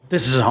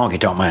This is Honky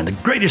Tonk Man, the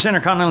greatest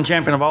Intercontinental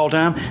Champion of all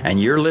time, and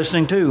you're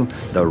listening to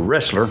The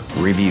Wrestler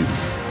Review.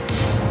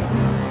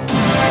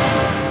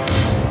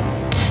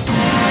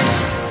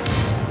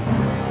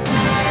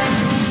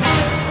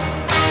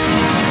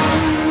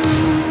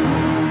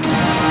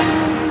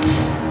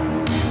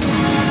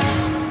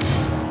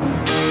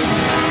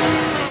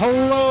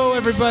 Hello,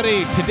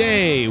 everybody.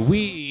 Today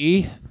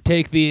we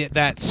take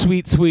that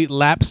sweet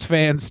lapsed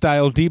fan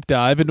style deep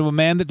dive into a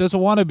man that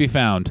doesn't want to be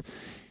found.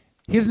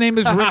 His name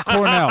is Rick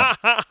Cornell.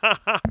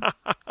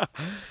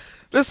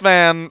 This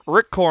man,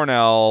 Rick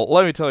Cornell,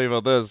 let me tell you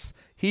about this.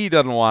 He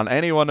doesn't want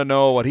anyone to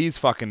know what he's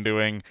fucking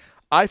doing.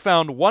 I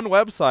found one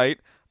website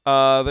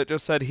that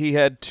just said he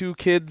had 2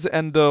 kids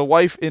and a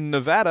wife in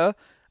Nevada.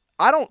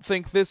 I don't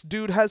think this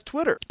dude has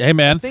Twitter. Hey,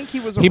 man. I think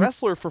he was a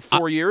wrestler for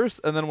 4 years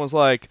and then was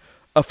like,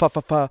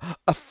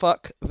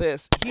 fuck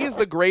this. He is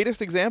the greatest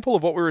example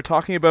of what we were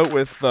talking about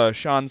with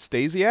Sean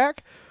Stasiak,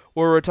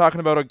 where we're talking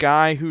about a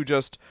guy who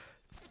just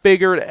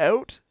figured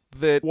out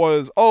that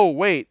was, oh,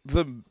 wait,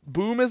 the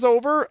boom is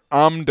over?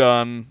 I'm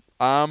done.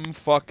 I'm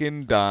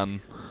fucking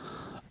done.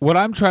 What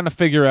I'm trying to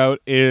figure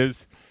out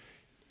is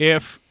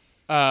if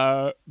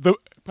the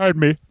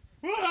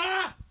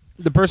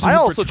person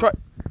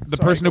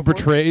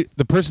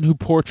who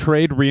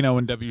portrayed Reno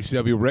in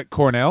WCW, Rick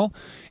Cornell,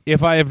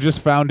 if I have just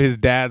found his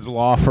dad's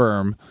law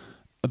firm,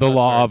 the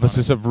law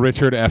offices of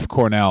Richard F.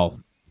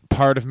 Cornell.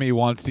 Part of me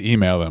wants to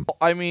email him.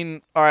 I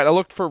mean, all right, I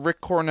looked for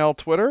Rick Cornell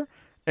Twitter,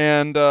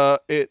 and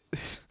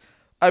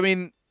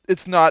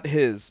it's not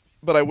his,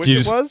 but I wish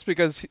it was,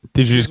 because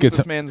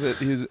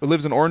he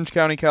lives in Orange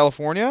County,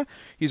 California.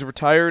 He's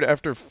retired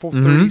after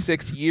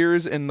 36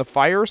 years in the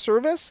fire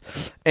service,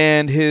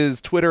 and his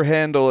Twitter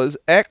handle is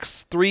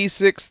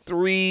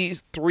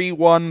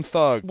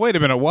X36331Thug. Wait a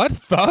minute, what?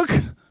 Thug?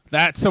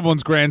 That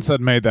someone's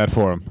grandson made that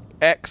for him.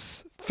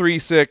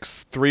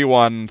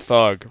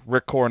 X3631Thug.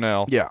 Rick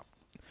Cornell. Yeah.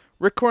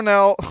 Rick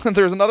Cornell.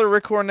 There's another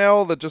Rick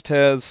Cornell that just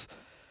has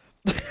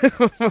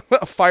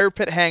a fire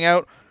pit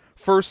hangout.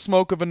 First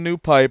smoke of a new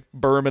pipe,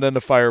 burn it, and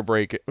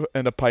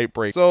a pipe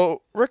break.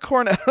 So Rick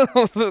Cornell,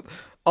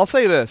 I'll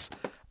say this: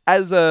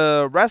 as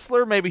a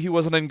wrestler, maybe he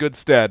wasn't in good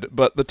stead.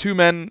 But the 2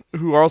 men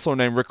who are also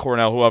named Rick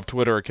Cornell, who have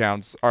Twitter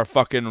accounts, are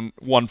fucking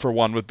 1 for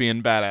 1 with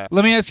being badass.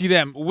 Let me ask you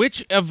them: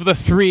 which of the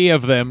 3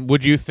 of them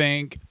would you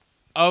think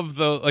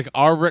of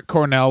our Rick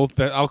Cornell,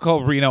 that I'll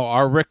call Reno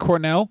our Rick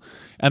Cornell,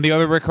 and the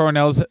other Rick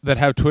Cornells that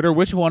have Twitter?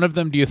 Which one of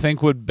them do you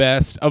think would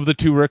best, of the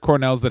 2 Rick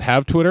Cornells that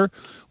have Twitter,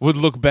 would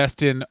look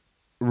best in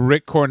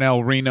Rick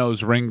Cornell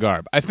Reno's ring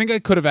garb? I think I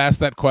could have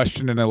asked that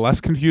question in a less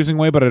confusing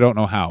way, but I don't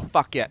know how.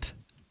 Fuck it.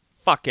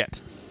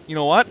 You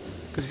know what?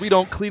 Because we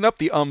don't clean up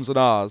the ums and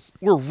ahs.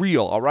 We're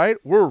real, all right?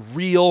 We're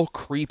real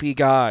creepy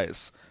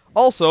guys.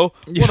 Also,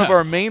 one of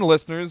our main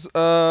listeners,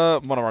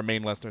 one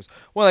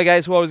of the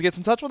guys who always gets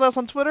in touch with us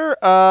on Twitter,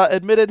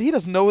 admitted he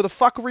doesn't know who the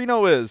fuck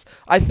Reno is.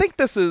 I think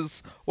this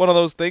is one of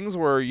those things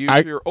where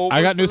you're over.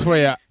 I got news for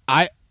you.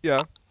 I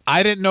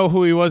didn't know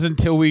who he was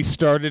until we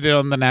started it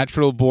on the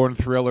Natural Born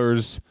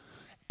Thrillers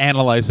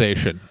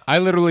analyzation. I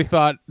literally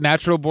thought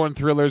Natural Born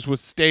Thrillers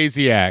was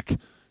Stasiak,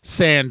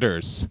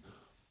 Sanders,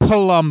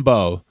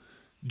 Palumbo,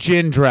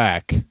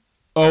 Jindrak,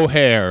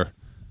 O'Hare.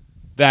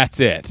 That's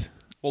it.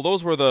 Well,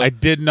 those were I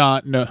did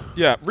not know.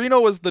 Yeah,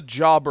 Reno was the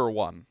jobber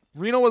one.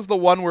 Reno was the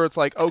one where it's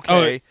like,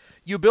 okay,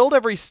 you build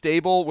every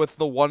stable with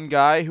the one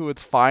guy who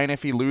it's fine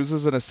if he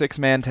loses in a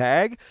 6-man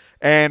tag,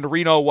 and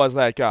Reno was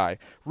that guy.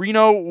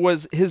 Reno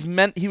was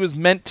he was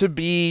meant to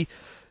be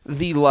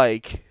the,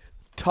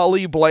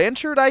 Tully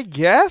Blanchard, I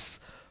guess?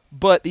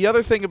 But the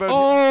other thing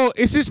about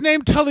is his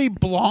name Tully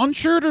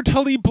Blanchard or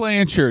Tully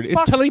Blanchard?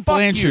 It's Tully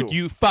Blanchard.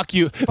 Fuck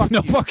you.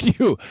 Fuck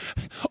you.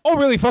 Oh,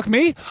 really? Fuck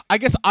me? I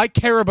guess I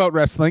care about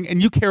wrestling, and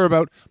you care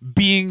about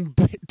being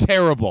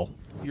terrible.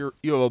 You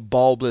have a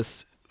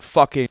bulbous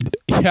fucking...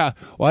 Yeah,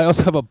 well, I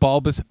also have a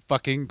bulbous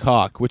fucking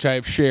cock, which I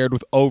have shared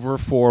with over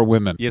 4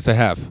 women. Yes, I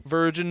have.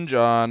 Virgin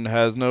John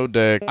has no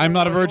dick. I'm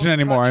not a virgin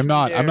anymore. I'm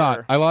not.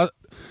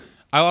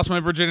 I lost my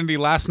virginity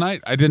last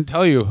night. I didn't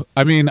tell you.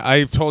 I mean,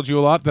 I've told you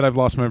a lot that I've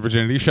lost my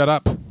virginity. Shut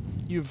up.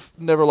 You've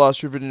never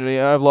lost your virginity.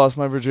 I've lost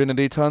my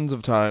virginity tons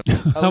of times.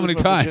 How many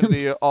times?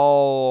 Virginity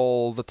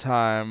all the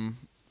time.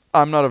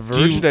 I'm not a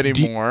virgin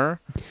anymore.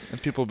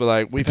 And people will be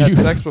like, we've had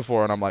sex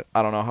before. And I'm like,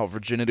 I don't know how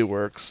virginity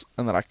works.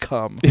 And then I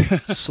come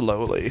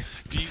slowly.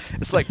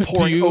 It's like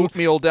pouring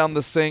oatmeal down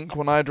the sink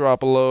when I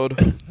drop a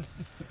load.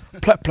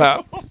 Plap,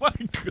 plap. Oh my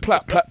God.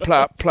 Plap, plap,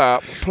 plap,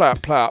 plap,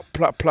 plap, plap,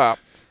 plap, plap.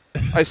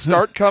 I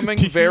start coming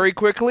very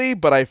quickly,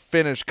 but I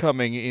finish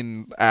coming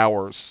in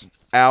hours.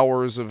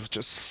 Hours of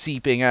just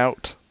seeping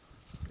out.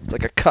 It's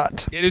like a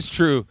cut. It is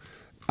true.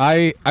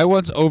 I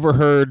once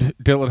overheard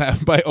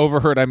Dylan, by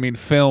overheard I mean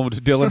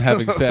filmed Dylan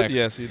having sex.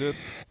 Yes, he did.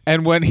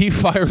 And when he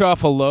fired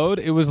off a load,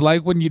 it was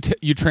like when you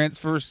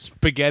transfer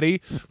spaghetti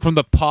from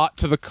the pot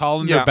to the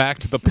colander back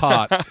to the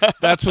pot.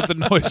 That's what the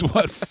noise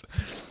was.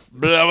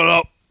 Blah,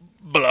 blah,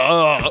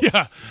 blah.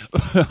 Yeah.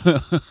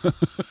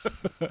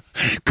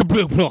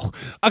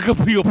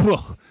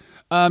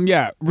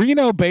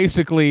 Reno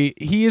basically,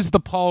 he is the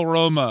Paul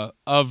Roma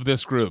of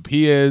this group.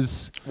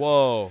 He's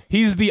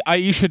the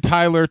Aisha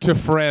Tyler to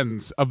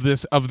Friends of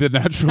the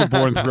Natural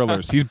Born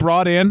Thrillers. He's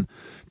brought in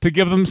to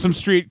give them some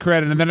street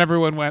credit, and then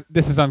everyone went,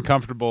 "This is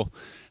uncomfortable,"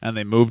 and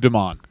they moved him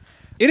on.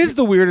 It is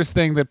the weirdest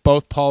thing that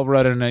both Paul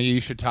Rudd and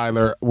Aisha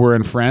Tyler were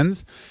in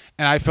Friends,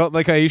 and I felt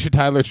like Aisha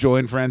Tyler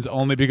joined Friends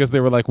only because they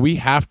were like, we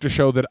have to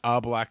show that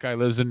a black guy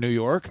lives in New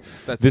York.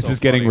 This is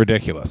getting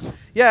ridiculous.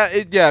 Yeah,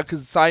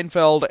 because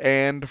Seinfeld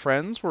and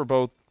Friends were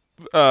both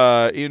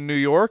in New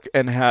York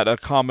and had a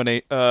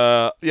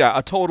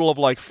total of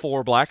like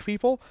 4 black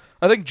people.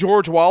 I think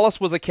George Wallace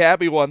was a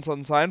cabbie once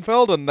on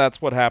Seinfeld, and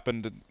that's what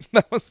happened.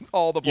 That was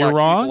all the black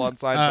people on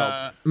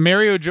Seinfeld.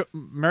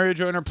 Mario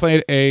Joyner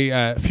played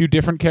a few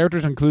different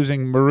characters,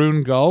 including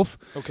Maroon Gulf,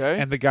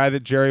 and the guy that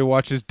Jerry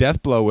watches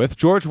Death Blow with.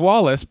 George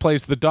Wallace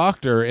plays the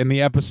doctor in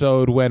the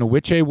episode when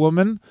Witch A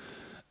Woman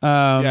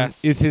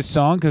is his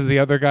song, because the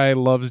other guy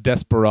loves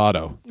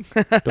Desperado.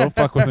 Don't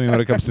fuck with me when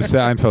it comes to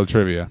Seinfeld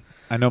trivia.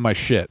 I know my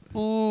shit.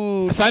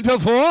 Ooh.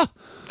 Seinfeld 4?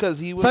 Because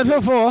he was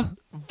Seinfeld 4.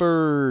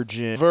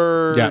 Virgin.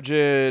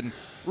 Yep.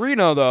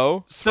 Reno,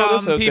 though.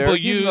 Some people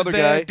use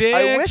their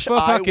dicks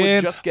for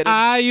fucking.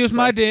 I use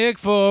my dick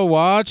for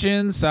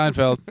watching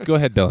Seinfeld. Go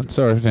ahead, Dylan.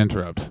 Sorry to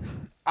interrupt.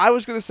 I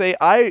was going to say,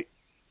 I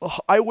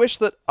wish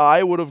that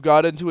I would have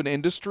got into an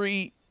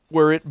industry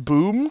where it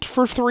boomed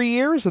for 3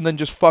 years and then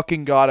just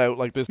fucking got out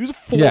like this. It was a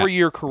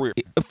 4-year career.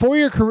 A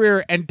 4-year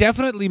career, and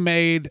definitely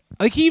made,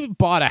 like, he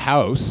bought a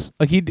house.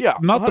 Like, he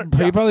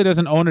probably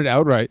doesn't own it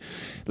outright.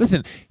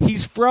 Listen,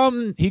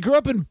 he grew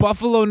up in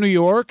Buffalo, New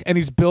York, and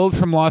he's billed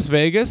from Las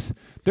Vegas.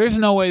 There's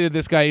no way that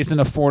this guy isn't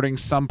affording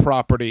some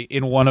property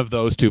in one of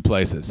those two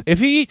places. If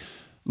he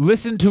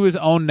listened to his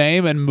own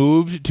name and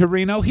moved to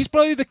Reno, he's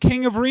probably the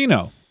king of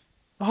Reno.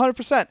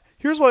 100%.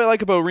 Here's what I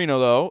like about Reno,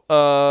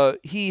 though.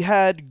 He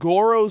had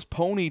Goro's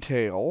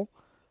ponytail,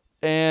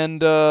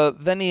 and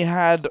then he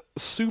had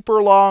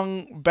super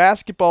long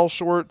basketball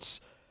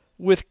shorts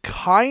with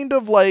kind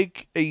of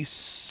like a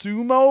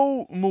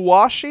sumo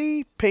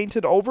muashi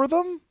painted over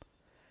them.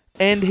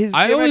 And his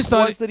gimmick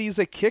was that he's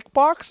a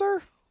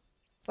kickboxer.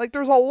 Like,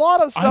 there's a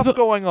lot of stuff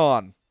going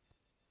on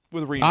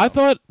with Reno. I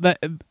thought that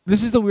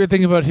this is the weird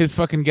thing about his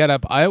fucking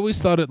getup. I always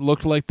thought it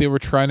looked like they were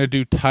trying to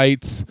do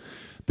tights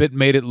that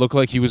made it look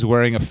like he was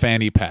wearing a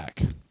fanny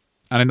pack. And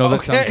I know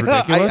that sounds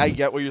ridiculous. I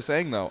get what you're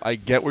saying, though. I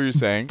get what you're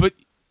saying. But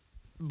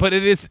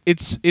it's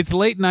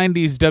late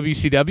 90s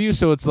WCW,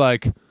 so it's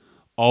like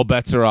all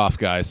bets are off,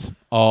 guys.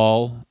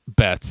 All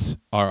bets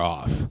are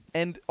off.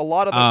 And a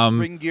lot of the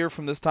ring gear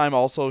from this time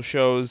also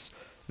shows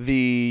if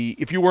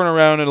you weren't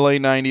around in the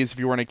late 90s, if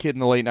you weren't a kid in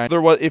the late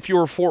 90s, if you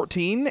were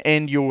 14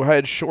 and you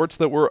had shorts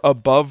that were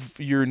above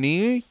your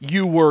knee,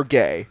 you were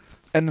gay.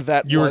 And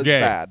that was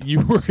bad.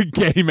 You were a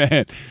gay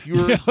man.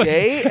 You were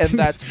gay, and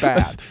that's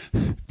bad.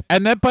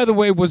 And that, by the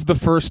way, was the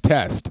first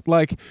test.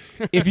 Like,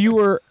 if you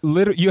were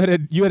you had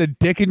a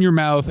dick in your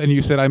mouth, and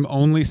you said, "I'm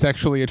only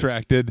sexually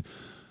attracted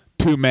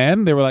to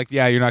men," they were like,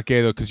 "Yeah, you're not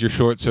gay though, because your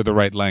shorts are the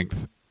right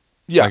length."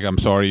 Yeah. Like, I'm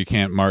sorry, you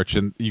can't march,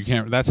 and you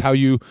can't. That's how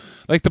you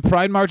like the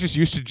Pride marches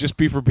used to just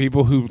be for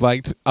people who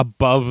liked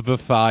above the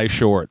thigh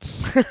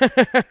shorts,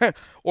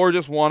 or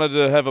just wanted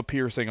to have a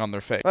piercing on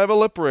their face. I have a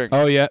lip ring.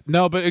 Oh yeah,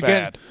 no, but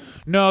again. Bad.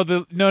 No,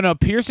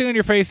 piercing on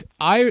your face.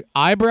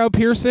 Eyebrow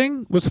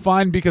piercing was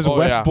fine because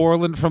Wes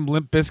Borland from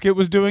Limp Bizkit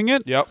was doing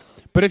it. Yep.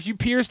 But if you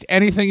pierced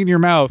anything in your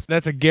mouth,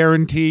 that's a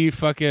guarantee.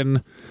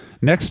 Fucking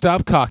next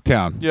stop,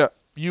 Cocktown. Yeah,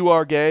 you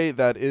are gay.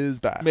 That is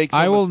bad.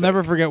 I will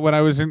never forget when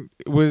I was in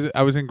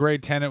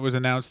grade 10. It was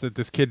announced that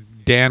this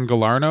kid Dan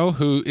Galarno,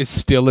 who is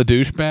still a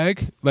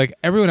douchebag, like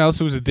everyone else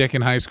who was a dick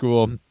in high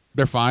school,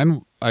 they're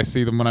fine. I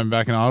see them when I'm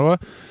back in Ottawa.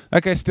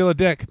 That guy's still a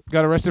dick.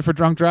 Got arrested for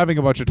drunk driving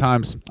a bunch of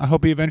times. I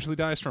hope he eventually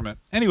dies from it.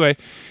 Anyway,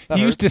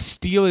 he used to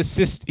steal his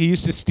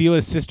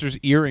sister's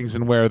earrings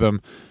and wear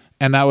them,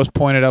 and that was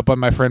pointed out by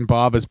my friend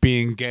Bob as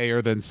being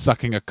gayer than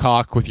sucking a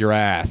cock with your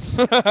ass.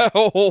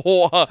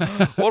 What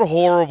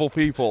horrible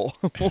people.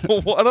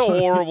 What a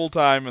horrible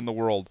time in the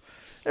world.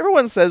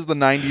 Everyone says the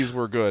 90s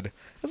were good.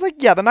 It's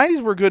like, yeah, the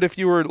 90s were good if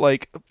you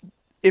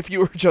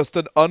were just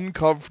an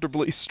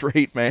uncomfortably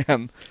straight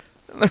man.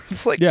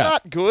 It's like,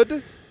 not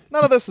good.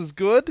 None of this is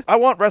good. I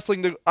want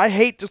wrestling to... I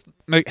hate just...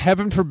 Like,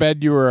 heaven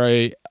forbid you were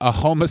a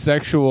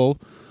homosexual,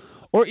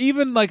 or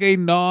even like a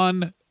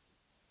non...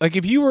 Like,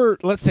 if you were,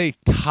 let's say,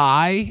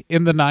 Thai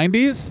in the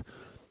 90s,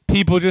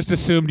 people just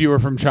assumed you were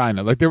from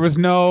China. Like, there was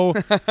no,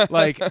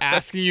 like,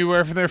 asking you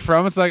where they're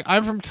from. It's like,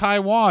 I'm from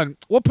Taiwan.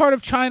 What part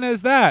of China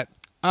is that?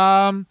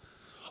 Oh,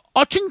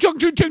 ching, ching,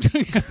 ching, ching,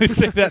 ching. They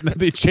say that, and then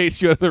they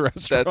chase you out of the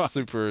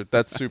restaurant.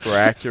 That's super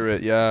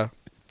accurate, yeah.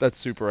 That's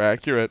super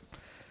accurate.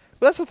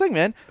 But that's the thing,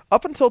 man.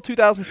 Up until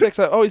 2006,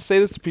 I always say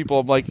this to people.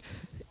 I'm like,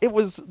 it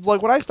was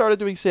like when I started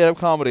doing stand-up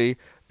comedy,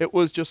 it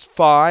was just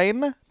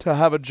fine to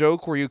have a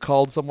joke where you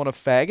called someone a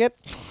faggot.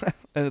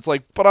 And it's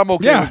like, but I'm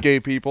okay with gay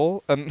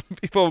people. And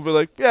people will be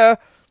like, yeah,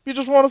 you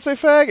just want to say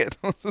faggot.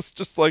 It's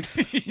just like,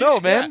 no,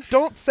 man,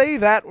 don't say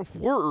that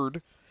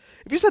word.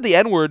 If you said the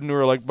N-word and you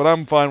were like, but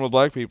I'm fine with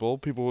black people,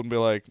 people wouldn't be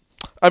like,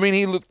 I mean,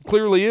 he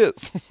clearly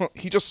is.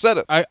 He just said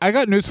it. I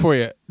got news for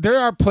you. There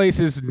are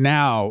places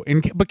now,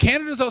 but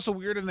Canada's also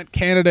weird in that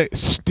Canada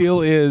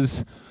still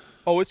is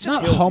it's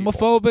just not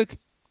homophobic.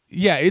 People.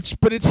 Yeah,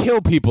 but it's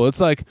hill people. It's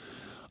like,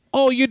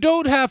 you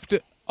don't have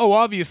to. Oh,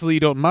 obviously you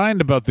don't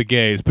mind about the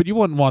gays, but you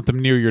wouldn't want them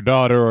near your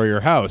daughter or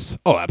your house.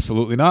 Oh,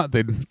 absolutely not.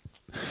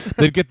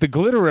 They'd get the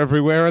glitter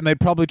everywhere, and they'd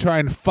probably try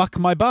and fuck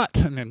my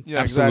butt. And then,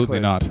 absolutely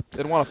not.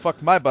 They'd want to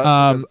fuck my butt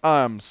because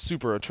I'm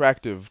super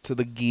attractive to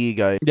the gay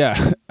guy.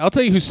 Yeah, I'll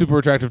tell you who's super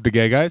attractive to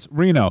gay guys.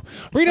 Reno.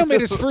 Reno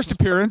made his first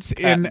appearance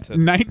in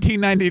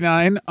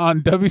 1999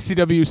 on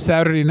WCW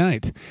Saturday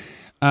Night.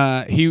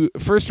 He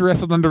first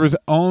wrestled under his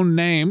own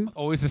name,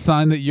 always a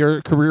sign that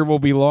your career will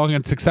be long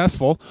and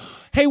successful.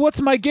 Hey,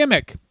 what's my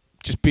gimmick?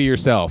 Just be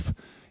yourself.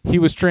 He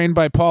was trained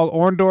by Paul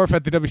Orndorff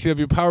at the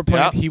WCW Power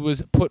Plant. Yep. He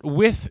was put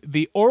with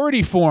the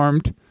already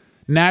formed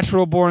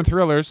Natural Born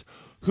Thrillers.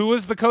 Who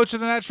was the coach of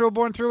the Natural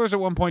Born Thrillers at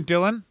one point,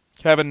 Dylan?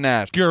 Kevin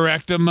Nash.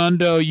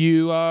 Correctamundo,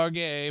 you are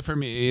gay for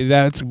me.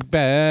 That's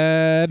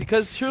bad.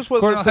 Because here's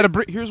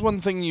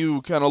one thing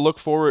you kind of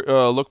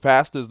look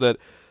past is that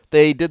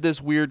they did this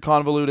weird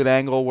convoluted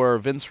angle where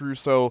Vince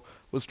Russo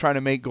was trying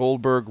to make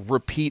Goldberg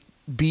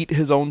beat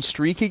his own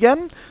streak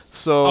again.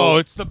 So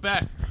it's the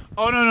best.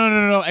 Oh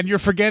no! And you're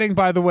forgetting,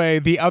 by the way,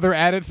 the other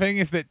added thing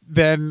is that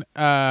then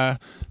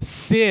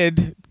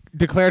Sid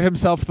declared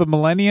himself the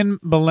Millennium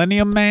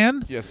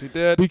Man. Yes, he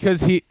did.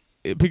 Because he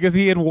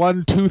had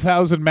won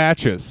 2,000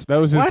 matches. That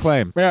was his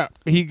claim. Yeah,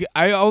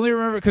 I only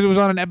remember because it was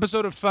on an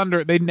episode of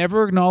Thunder. They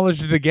never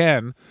acknowledged it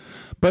again,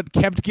 but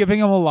kept giving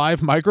him a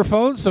live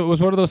microphone. So it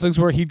was one of those things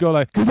where he'd go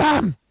like, "'Cause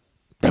I'm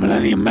the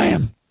Millennium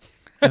Man,"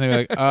 and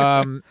they're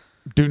like,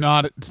 Do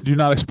not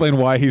explain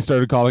why he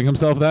started calling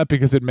himself that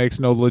because it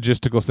makes no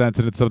logistical sense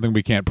and it's something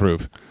we can't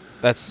prove.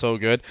 That's so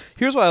good.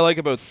 Here's what I like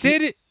about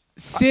Sid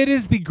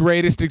is the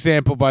greatest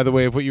example, by the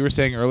way, of what you were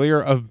saying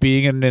earlier of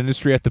being in an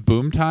industry at the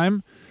boom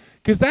time.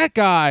 Because that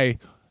guy,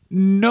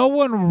 no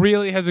one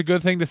really has a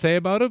good thing to say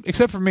about him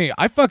except for me.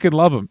 I fucking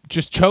love him.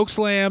 Just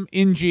chokeslam,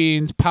 in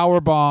jeans,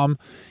 power bomb,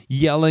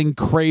 yelling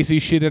crazy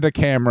shit at a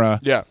camera.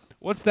 Yeah.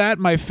 What's that?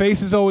 My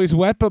face is always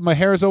wet, but my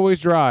hair is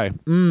always dry.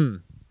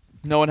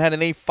 No one had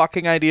any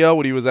fucking idea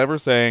what he was ever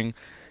saying.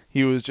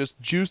 He was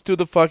just juiced to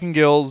the fucking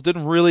gills.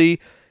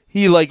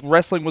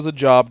 Wrestling was a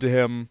job to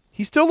him.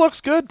 He still looks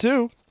good,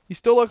 too. He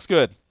still looks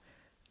good.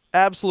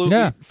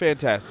 Absolutely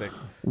fantastic.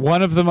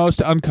 One of the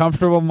most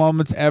uncomfortable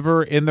moments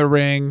ever in the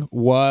ring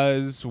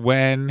was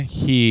when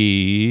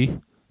he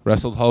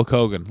wrestled Hulk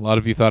Hogan. A lot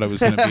of you thought it was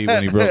going to be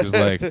when he broke his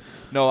leg.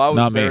 No, I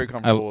was very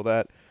comfortable with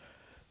that.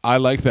 I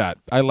like that.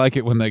 I like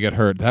it when they get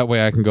hurt. That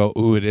way I can go,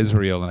 ooh, it is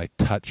real, and I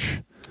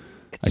touch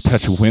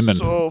women.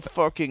 So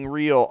fucking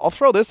real. I'll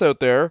throw this out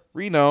there.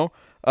 Reno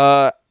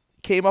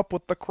came up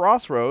with the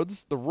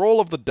crossroads, the roll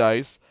of the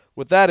dice.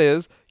 What that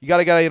is, you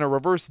got a guy in a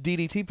reverse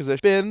DDT position,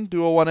 spin,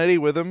 do a 180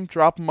 with him,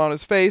 drop him on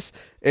his face,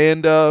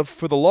 and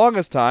for the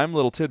longest time,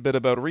 little tidbit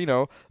about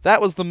Reno,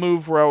 that was the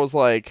move where I was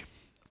like,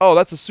 oh,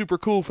 that's a super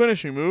cool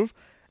finishing move,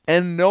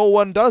 and no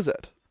one does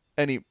it.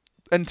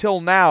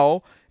 Until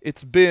now,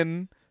 it's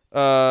been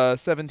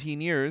 17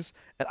 years,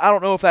 and I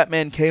don't know if that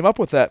man came up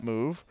with that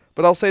move,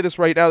 but I'll say this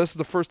right now. This is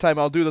the first time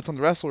I'll do this on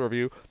the Wrestler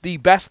Review. The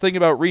best thing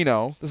about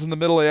Reno, this is in the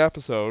middle of the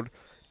episode,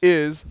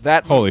 is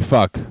that holy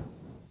fuck.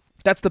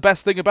 That's the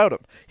best thing about him.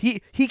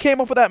 He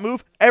came up with that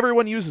move.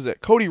 Everyone uses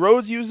it. Cody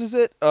Rhodes uses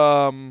it.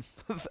 I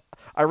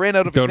ran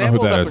out of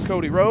examples after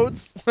Cody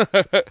Rhodes.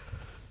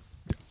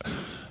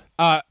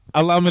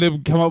 Allow me to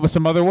come up with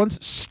some other ones.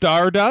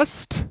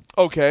 Stardust.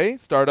 Okay,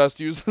 Stardust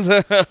uses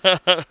it.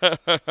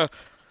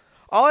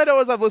 All I know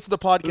is I've listened to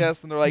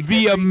podcasts and they're like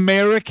The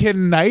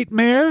American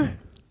Nightmare.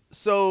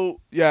 So,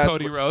 yeah.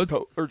 Cody Rhodes.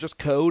 Or just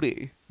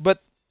Cody.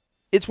 But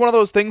it's one of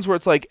those things where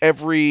it's like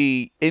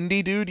every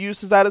indie dude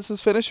uses that as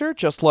his finisher,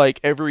 just like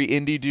every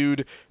indie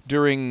dude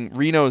during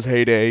Reno's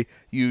heyday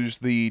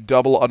used the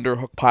double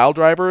underhook pile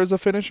driver as a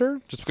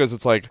finisher, just because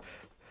it's like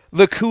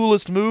the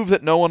coolest move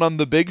that no one on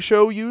the big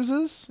show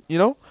uses, you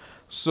know?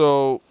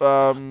 So,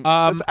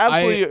 it's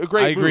absolutely a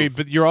great move. I agree,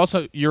 but you're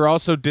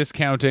also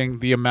discounting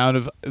the amount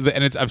of,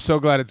 and I'm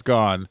so glad it's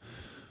gone.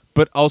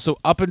 But also,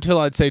 up until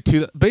I'd say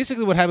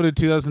basically what happened in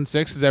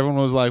 2006 is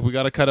everyone was like, we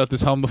got to cut out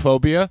this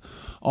homophobia.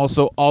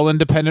 Also, all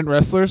independent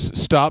wrestlers,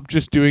 stop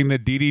just doing the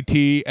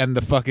DDT and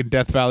the fucking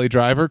Death Valley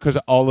Driver because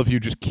all of you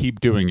just keep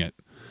doing it.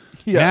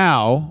 Yeah.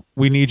 Now,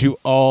 we need you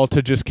all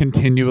to just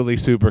continually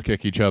super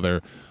kick each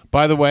other.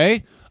 By the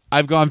way,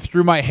 I've gone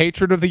through my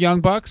hatred of the Young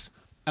Bucks,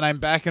 and I'm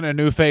back in a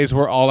new phase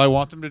where all I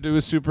want them to do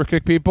is super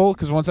kick people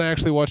because once I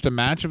actually watched a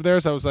match of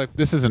theirs, I was like,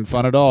 this isn't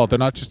fun at all. They're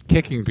not just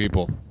kicking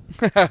people.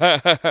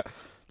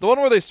 The one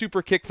where they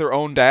super kick their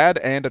own dad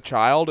and a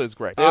child is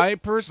great. I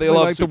personally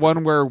like the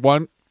one where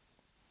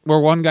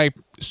one guy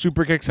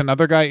super kicks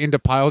another guy into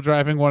pile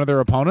driving one of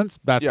their opponents.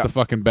 That's the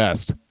fucking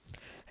best.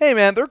 Hey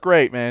man, they're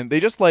great, man. They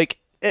just like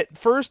at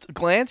first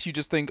glance, you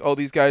just think, oh,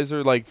 these guys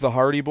are like the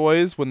Hardy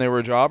Boys when they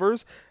were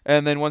jobbers.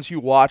 And then once you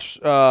watch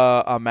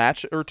a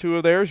match or two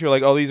of theirs, you're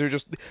like, oh, these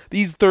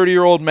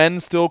 30-year-old men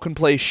still can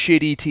play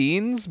shitty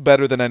teens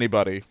better than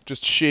anybody.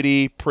 Just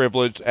shitty,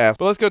 privileged ass.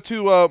 But let's go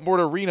to more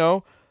to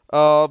Reno.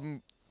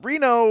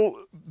 Reno,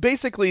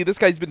 basically, this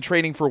guy's been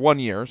training for 1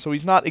 year, so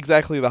he's not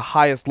exactly the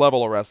highest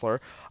level of wrestler.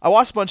 I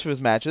watched a bunch of his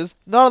matches.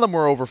 None of them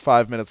were over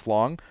 5 minutes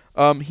long.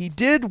 He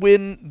did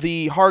win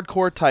the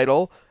hardcore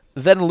title,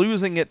 then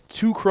losing it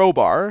to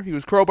Crowbar. He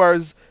was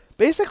Crowbar's,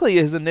 basically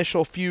his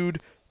initial feud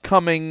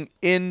coming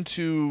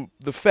into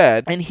the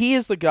Fed. And he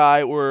is the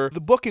guy where, the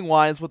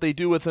booking-wise, what they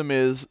do with him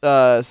is,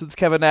 since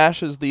Kevin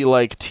Nash is the,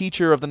 like,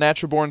 teacher of the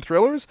Natural Born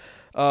Thrillers,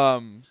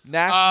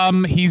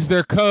 Nash... he's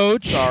their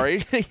coach. Sorry,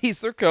 he's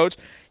their coach.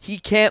 He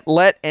can't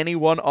let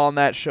anyone on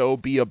that show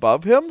be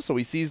above him, so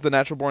he sees the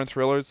Natural Born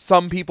Thrillers.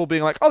 Some people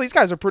being like, oh, these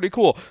guys are pretty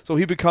cool. So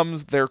he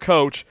becomes their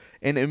coach,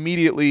 and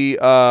immediately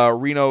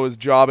Reno is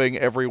jobbing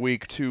every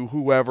week to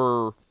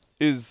whoever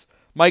is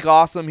Mike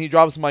Awesome. He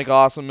drops Mike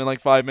Awesome in like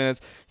 5 minutes.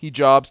 He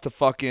jobs to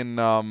fucking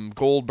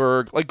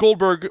Goldberg. Like,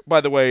 Goldberg,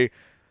 by the way,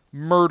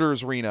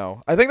 murders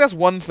Reno. I think that's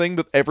one thing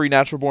that every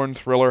Natural Born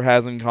Thriller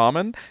has in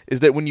common, is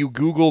that when you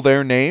Google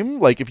their name,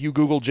 like if you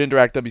Google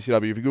Jindrak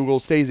WCW, if you Google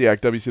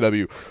Stasiak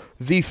WCW,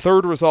 the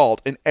third result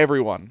in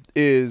everyone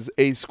is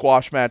a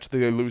squash match that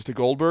they lose to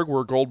Goldberg,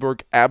 where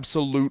Goldberg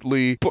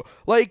absolutely...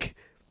 Like,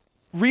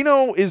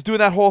 Reno is doing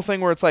that whole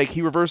thing where it's like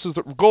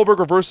Goldberg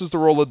reverses the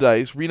roll of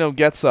dice, Reno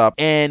gets up,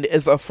 and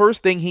as the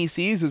first thing he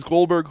sees is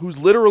Goldberg, who's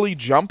literally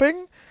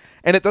jumping,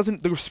 and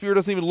the spear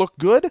doesn't even look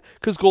good,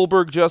 because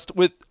Goldberg just,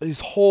 with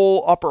his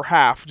whole upper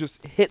half,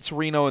 just hits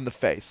Reno in the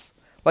face.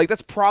 Like,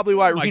 that's probably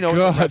why Reno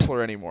isn't a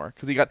wrestler anymore,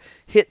 because he got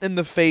hit in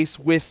the face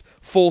with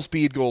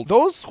full-speed Gold.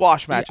 Those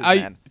squash matches,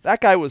 man,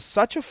 that guy was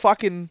such a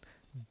fucking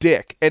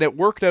dick, and it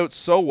worked out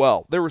so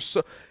well.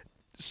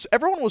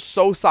 Everyone was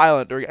so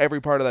silent during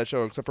every part of that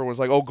show, except for was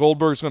like, oh,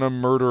 Goldberg's going to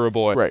murder a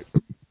boy. Right.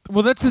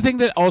 Well, that's the thing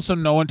that also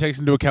no one takes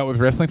into account with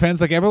wrestling fans.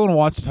 Like, everyone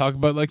wants to talk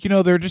about, like,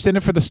 they're just in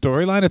it for the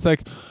storyline. It's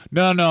like,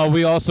 no,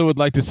 we also would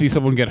like to see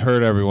someone get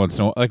hurt every once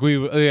in a while. Like,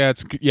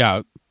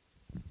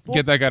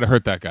 get that guy to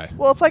hurt that guy.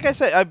 Well, it's like I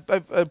said,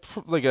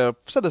 I've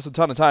said this a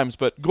ton of times,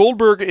 but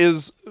Goldberg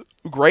is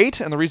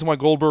great, and the reason why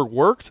Goldberg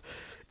worked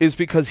is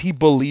because he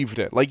believed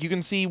it. Like, you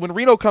can see when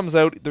Reno comes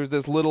out, there's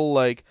this little,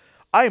 like,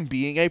 I'm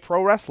being a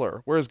pro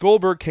wrestler, whereas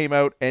Goldberg came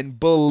out and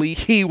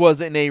believed he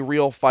was in a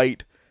real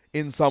fight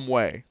in some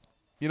way.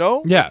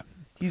 Yeah.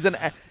 He's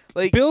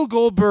like Bill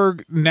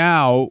Goldberg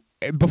now,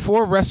 at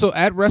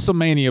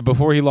WrestleMania,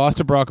 before he lost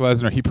to Brock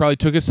Lesnar, he probably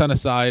took his son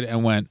aside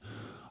and went,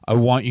 I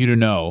want you to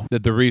know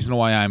that the reason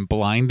why I'm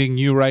blinding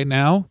you right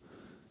now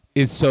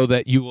is so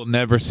that you will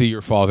never see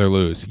your father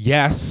lose.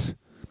 Yes,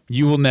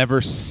 you will never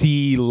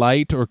see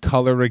light or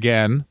color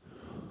again,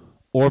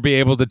 or be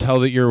able to tell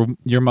that your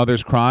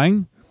mother's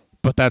crying,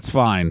 but that's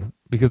fine,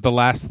 because the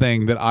last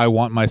thing that I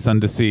want my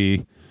son to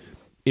see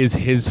is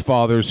his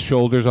father's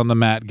shoulders on the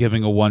mat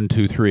giving a 1,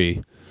 2,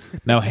 3.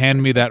 Now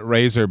hand me that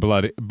razor,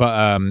 Billy.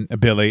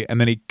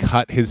 And then he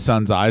cut his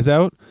son's eyes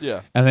out.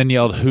 Yeah. And then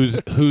yelled,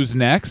 "Who's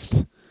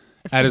next?"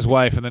 at his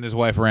wife, and then his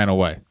wife ran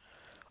away.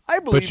 I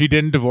believe. But she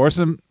didn't divorce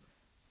him.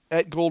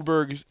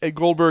 Goldberg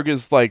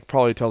is like,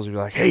 probably tells you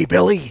like, hey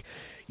Billy,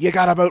 you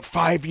got about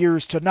 5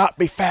 years to not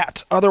be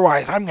fat.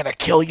 Otherwise, I'm going to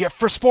kill you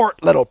for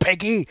sport, little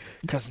piggy,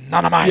 because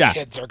none of my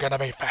kids are going to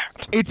be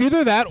fat. It's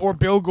either that or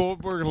Bill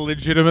Goldberg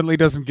legitimately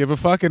doesn't give a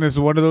fuck and is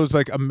one of those,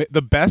 like,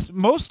 the best.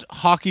 Most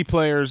hockey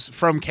players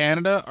from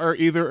Canada are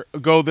either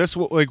go this,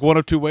 like, one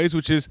of two ways,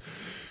 which is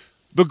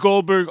the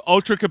Goldberg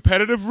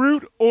ultra-competitive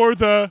route or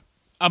the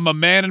I'm a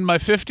man in my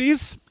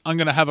 50s, I'm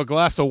going to have a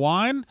glass of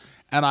wine,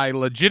 and I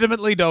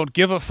legitimately don't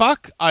give a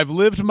fuck. I've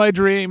lived my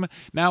dream.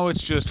 Now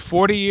it's just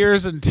 40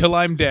 years until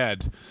I'm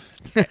dead.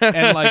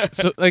 And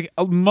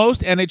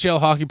most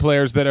NHL hockey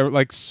players that are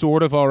like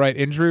sort of all right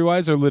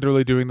injury-wise are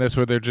literally doing this,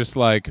 where they're just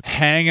like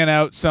hanging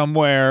out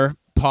somewhere,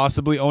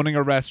 possibly owning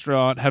a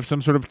restaurant, have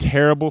some sort of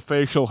terrible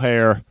facial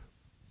hair.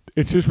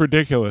 It's just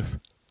ridiculous.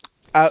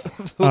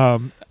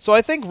 So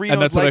I think Reno's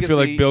and that's what legacy... I feel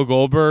like Bill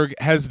Goldberg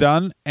has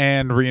done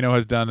and Reno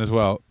has done as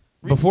well.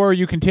 Before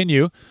you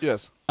continue,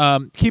 yes,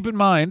 keep in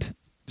mind,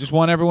 just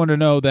want everyone to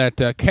know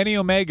that Kenny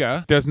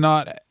Omega does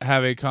not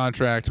have a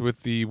contract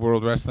with the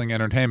World Wrestling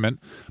Entertainment,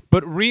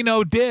 but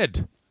Reno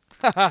did.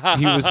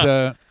 He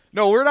was...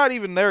 No, we're not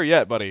even there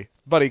yet, buddy,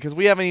 because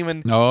we haven't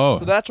even... No.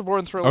 So the Natural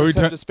Born Thrillers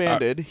have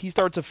disbanded. He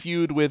starts a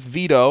feud with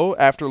Vito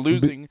after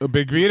losing...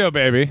 Big Vito,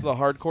 baby. ...the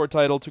hardcore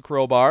title to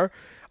Crowbar.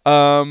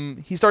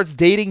 He starts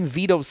dating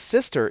Vito's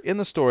sister in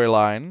the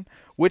storyline,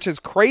 which is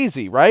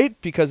crazy, right?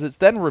 Because it's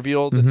then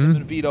revealed that him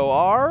and Vito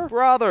are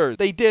brothers.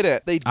 They did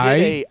it. They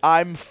did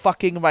I'm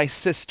fucking my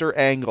sister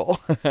angle.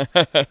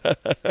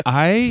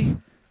 I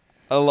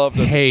love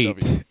that.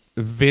 Hate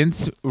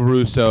Vince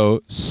Russo.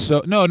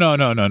 So no.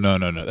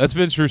 That's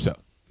Vince Russo.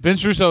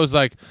 Vince Russo is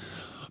like,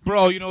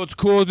 bro, what's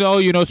cool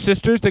though?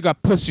 Sisters, they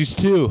got pussies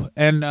too.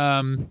 And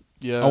I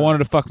wanted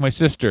to fuck my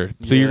sister.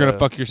 So you're going to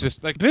fuck your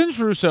sister. Like, Vince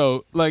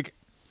Russo, like,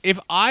 if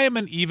I am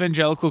an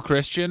evangelical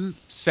Christian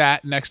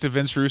sat next to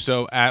Vince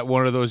Russo at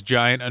one of those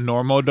giant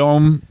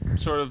Enormodome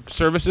sort of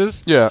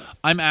services,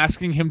 I'm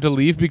asking him to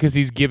leave because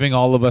he's giving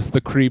all of us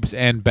the creeps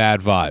and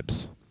bad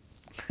vibes.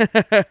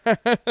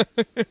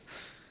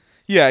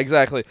 Yeah,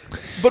 exactly.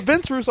 But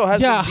Vince Russo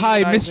has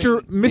hi,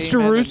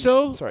 Mr.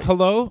 Russo.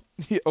 Hello.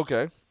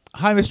 Okay.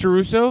 Hi, Mr.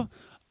 Russo.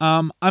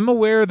 I'm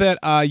aware that,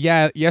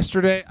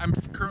 yesterday I'm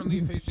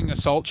currently facing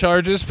assault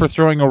charges for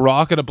throwing a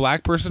rock at a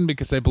black person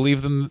because I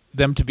believe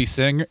them to be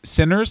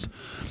sinners.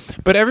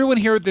 But everyone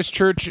here at this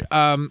church,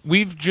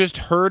 we've just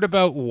heard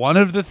about one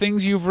of the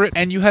things you've written,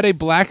 and you had a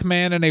black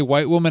man and a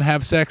white woman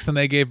have sex and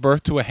they gave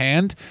birth to a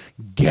hand.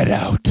 Get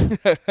out.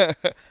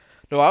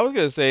 No, I was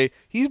going to say,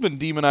 he's been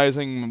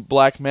demonizing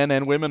black men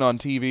and women on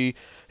TV.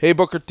 Hey,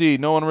 Booker T,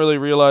 no one really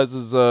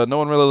realizes, no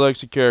one really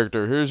likes your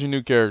character. Here's your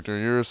new character.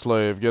 You're a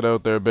slave. Get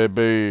out there,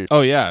 baby.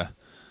 Oh, yeah.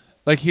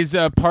 Like, he's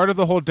part of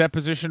the whole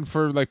deposition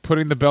for, like,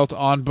 putting the belt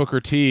on Booker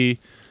T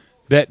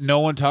that no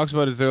one talks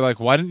about is they're like,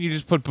 why didn't you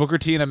just put Booker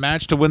T in a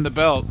match to win the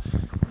belt?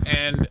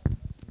 And,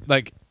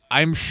 like,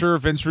 I'm sure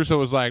Vince Russo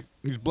was like,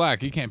 he's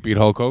black. He can't beat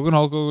Hulk Hogan.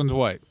 Hulk Hogan's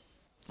white.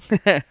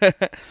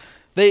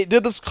 They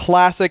did this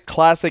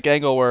classic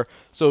angle where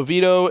so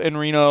Vito and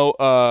Reno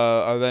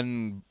are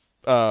then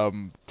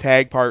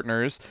tag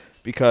partners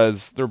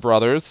because they're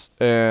brothers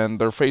and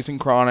they're facing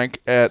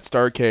Chronic at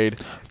Starrcade.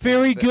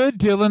 Very good,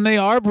 Dylan. They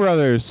are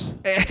brothers.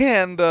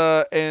 And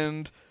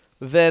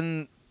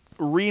then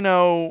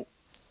Reno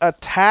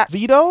attacked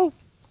Vito,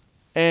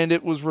 and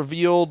it was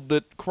revealed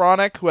that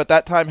Chronic, who at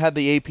that time had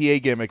the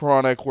APA gimmick,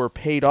 Chronic were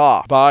paid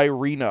off by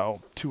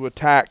Reno to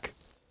attack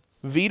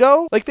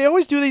Vito. Like, they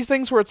always do these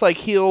things where it's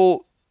like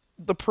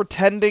the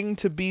pretending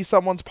to be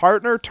someone's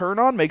partner turn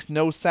on makes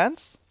no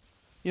sense.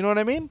 You know what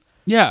I mean?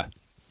 Yeah.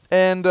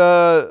 And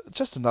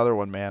just another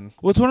one, man.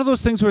 Well, it's one of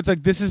those things where it's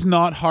like, this is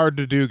not hard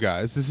to do,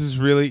 guys. This is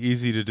really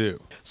easy to do.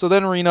 So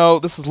then Reno,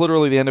 this is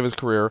literally the end of his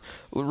career.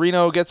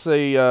 Reno gets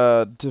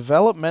a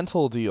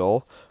developmental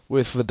deal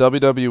with the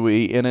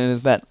WWE, and it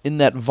is in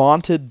that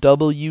vaunted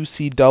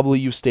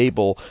WCW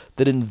stable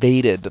that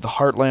invaded the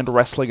Heartland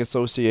Wrestling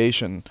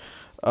Association.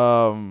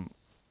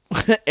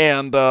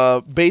 And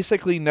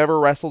basically never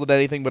wrestled in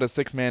anything but a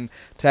 6-man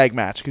tag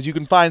match, because you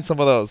can find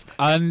some of those.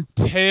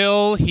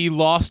 Until he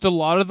lost a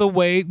lot of the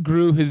weight,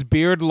 grew his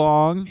beard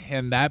long,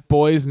 and that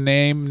boy's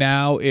name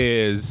now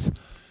is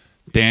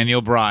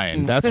Daniel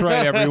Bryan. That's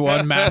right,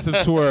 everyone. Massive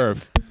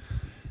swerve.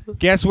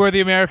 Guess where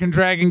the American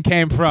Dragon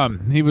came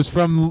from? He was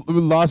from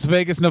Las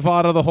Vegas,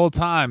 Nevada the whole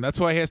time. That's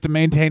why he has to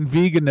maintain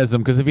veganism,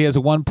 because if he has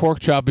one pork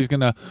chop, he's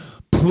going to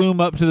plume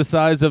up to the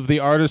size of the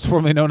artist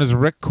formerly known as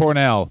Rick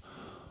Cornell.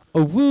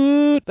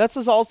 That's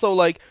just also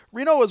like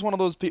Reno was one of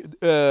those in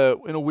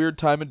a weird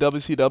time in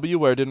WCW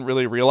where I didn't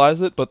really realize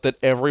it, but that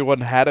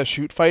everyone had a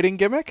shoot fighting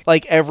gimmick.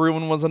 Like,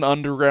 everyone was an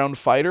underground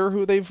fighter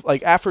who they've,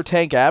 like, after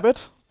Tank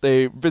Abbott,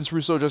 Vince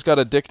Russo just got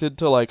addicted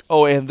to, like,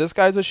 oh, and this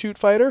guy's a shoot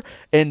fighter,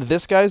 and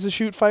this guy's a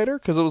shoot fighter,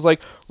 because it was like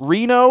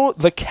Reno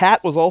the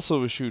Cat was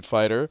also a shoot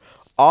fighter.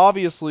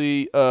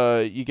 Obviously,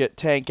 you get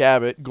Tank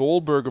Abbott.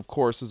 Goldberg, of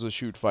course, is a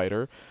shoot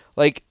fighter.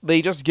 Like,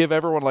 they just give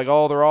everyone, like,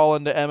 oh, they're all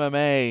into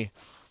MMA.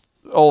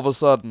 All of a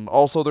sudden.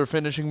 Also, their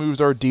finishing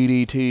moves are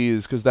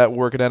DDTs, because that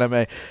work in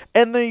MMA.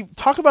 And they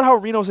talk about how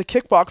Reno's a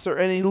kickboxer,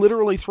 and he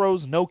literally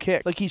throws no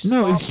kick. Like, he's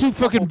too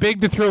fucking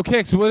big to throw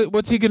kicks.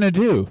 What's he gonna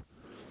do?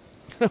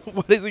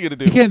 What is he gonna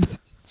do? He can't.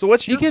 So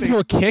what's your He can't throw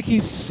a kick.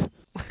 He's.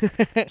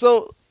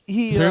 So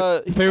he.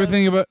 Favorite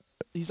thing about.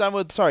 He's on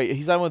with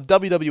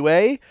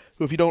WWA,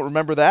 who, if you don't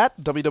remember that,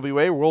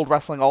 WWA, World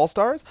Wrestling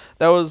All-Stars,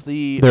 that was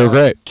the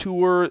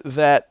tour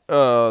that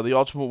the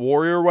Ultimate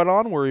Warrior went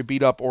on, where he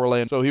beat up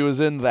Orlando. So he was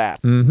in that.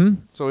 Mm-hmm.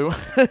 So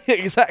he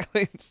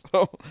exactly.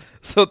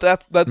 So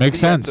that's makes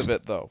sense. End of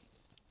it, though.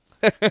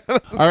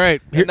 All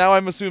right. Now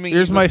I'm assuming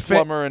he's a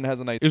plumber and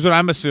has a nice. Here's what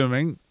I'm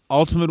assuming.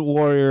 Ultimate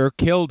Warrior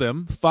killed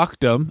him,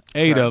 fucked him,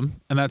 ate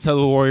him, and that's how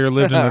the Warrior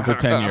lived another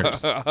 10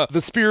 years.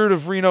 The spirit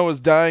of Reno is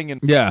dying.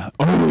 Yeah.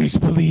 Always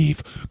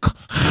believe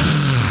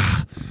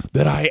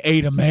that I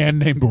ate a man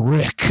named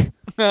Rick.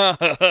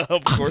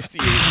 Of course he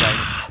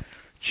ate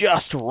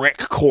just Rick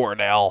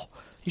Cornell.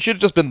 He should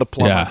have just been the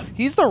plumber. Yeah.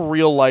 He's the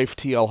real-life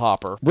TL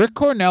Hopper. Rick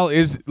Cornell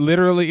is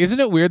literally... Isn't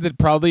it weird that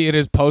probably in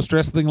his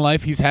post-wrestling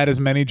life he's had as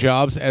many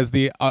jobs as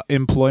the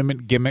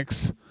employment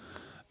gimmicks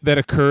that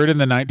occurred in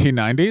the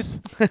 1990s?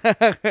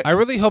 I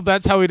really hope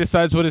that's how he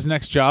decides what his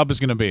next job is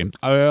going to be.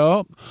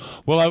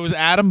 Well, I was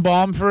atom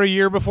bomb for a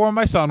year before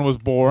my son was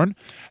born,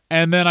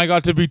 and then I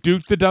got to be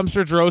Duke the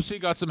Dumpster Drosy,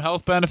 got some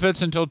health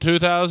benefits until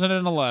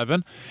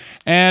 2011,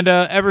 and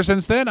ever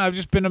since then, I've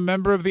just been a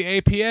member of the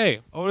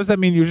APA. Oh, what does that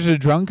mean? You're just a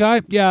drunk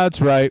guy? Yeah, that's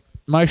right.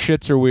 My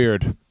shits are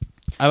weird.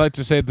 I like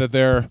to say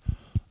that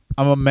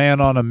I'm a man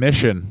on a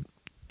mission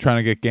trying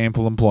to get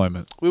gainful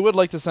employment. We would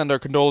like to send our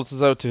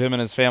condolences out to him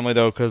and his family,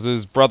 though, because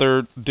his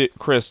brother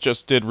Chris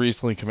just did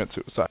recently commit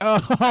suicide.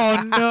 Oh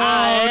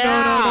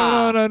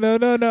no!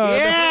 No!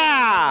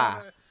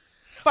 Yeah.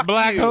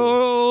 Black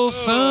hole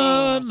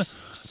sun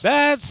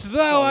That's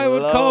how I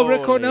would call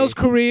Rick Cornell's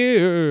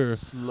career.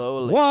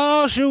 Slowly.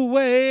 Wash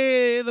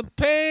away the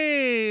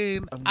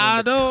pain.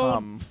 I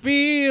don't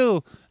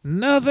feel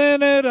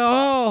nothing at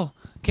all.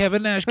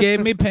 Kevin Nash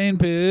gave me pain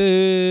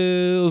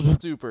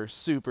pills. Super,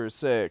 super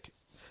sick.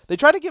 They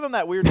tried to give him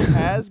that weird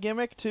Taz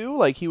gimmick, too.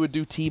 Like, he would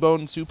do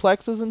T-bone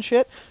suplexes and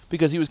shit,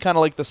 because he was kind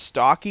of like the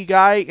stocky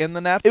guy in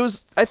the net.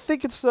 I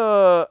think it's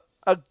a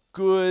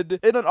good...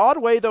 In an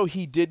odd way, though,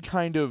 he did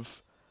kind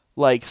of,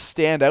 like,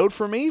 stand out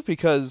for me,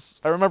 because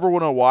I remember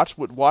when I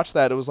would watch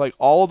that, it was like,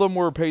 all of them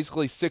were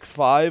basically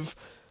 6'5",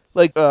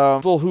 like,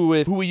 people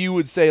who you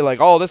would say, like,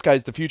 oh, this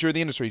guy's the future of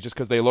the industry, just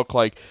because they look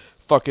like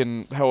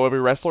fucking how every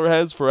wrestler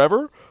has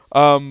forever.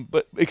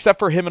 But except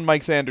for him and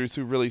Mike Sanders,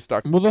 who really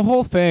stuck. Well, the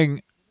whole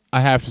thing... I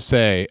have to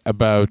say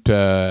about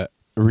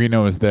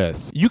Reno is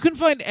this. You can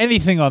find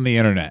anything on the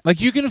internet.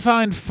 Like, you can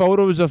find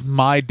photos of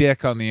my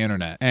dick on the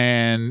internet.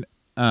 And,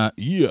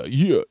 yeah.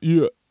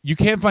 You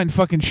can't find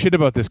fucking shit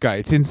about this guy.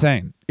 It's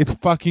insane. It's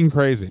fucking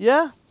crazy.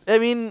 Yeah. I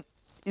mean,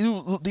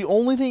 the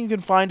only thing you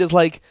can find is,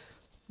 like,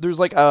 there's,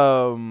 like,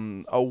 a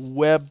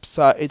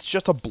website. It's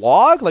just a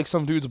blog, like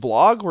some dude's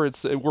blog, where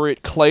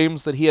it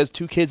claims that he has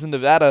 2 kids in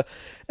Nevada.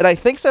 And I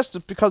think that's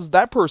just because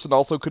that person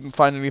also couldn't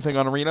find anything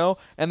on Reno,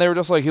 and they were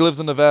just like, he lives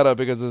in Nevada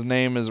because his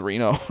name is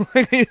Reno.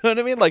 You know what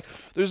I mean? Like,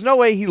 there's no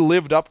way he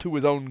lived up to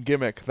his own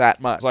gimmick that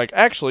much. It's like,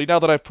 actually, now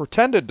that I've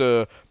pretended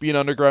to be an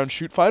underground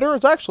shoot fighter,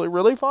 it's actually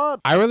really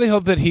fun. I really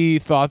hope that he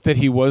thought that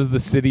he was the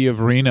city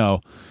of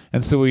Reno,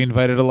 and so he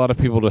invited a lot of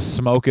people to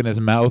smoke in his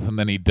mouth, and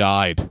then he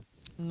died.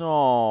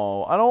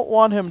 No, I don't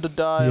want him to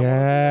die.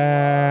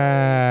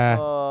 Yeah.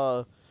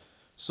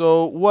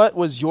 So, what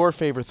was your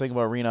favorite thing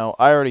about Reno?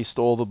 I already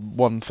stole the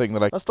one thing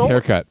that I stole.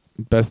 Haircut.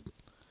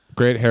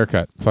 Great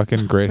haircut.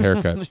 Fucking great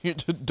haircut.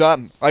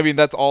 Done. I mean,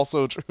 that's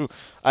also true.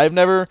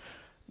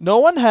 No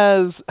one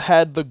has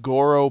had the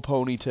Goro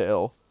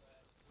ponytail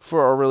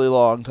for a really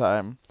long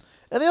time.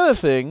 And the other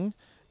thing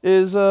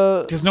is...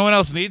 Because no one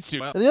else needs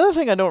to. And the other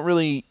thing I don't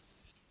really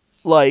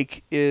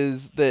like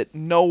is that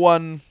no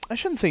one... I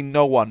shouldn't say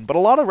no one, but a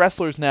lot of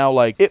wrestlers now,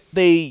 like, if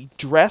they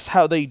dress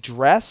how they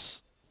dress...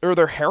 or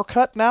their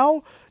haircut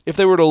now, if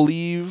they were to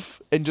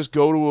leave and just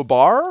go to a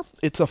bar,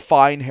 it's a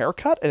fine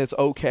haircut and it's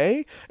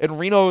okay. And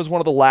Reno is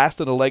one of the last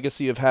in a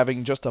legacy of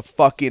having just a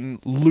fucking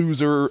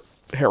loser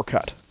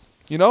haircut.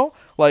 You know?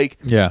 Like,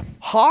 yeah.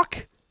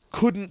 Hawk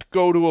couldn't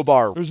go to a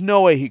bar. There's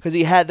no way because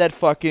he had that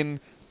fucking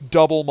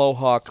double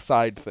mohawk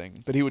side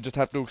thing that he would just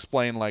have to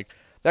explain, like,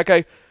 that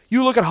guy,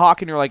 you look at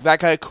Hawk and you're like, that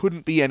guy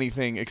couldn't be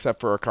anything except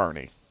for a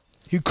carny.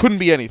 He couldn't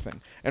be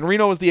anything. And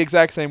Reno was the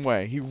exact same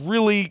way. He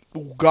really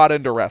got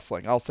into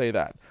wrestling, I'll say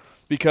that.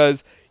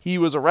 Because he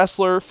was a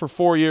wrestler for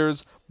 4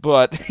 years,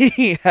 but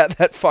he had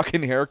that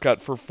fucking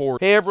haircut for 4.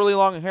 Hey, I have really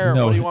long hair.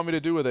 No. What do you want me to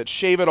do with it?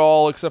 Shave it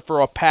all except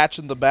for a patch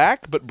in the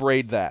back, but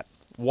braid that.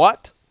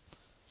 What?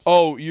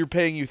 Oh, you're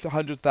paying you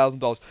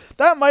 $100,000.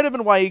 That might have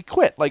been why he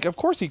quit. Like, of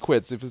course he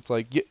quits. If it's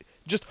like,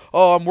 just,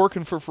 oh, I'm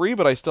working for free,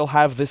 but I still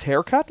have this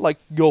haircut? Like,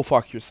 go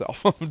fuck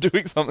yourself. I'm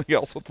doing something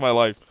else with my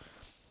life.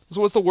 So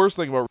what's the worst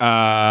thing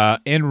about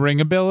in-ring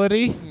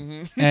ability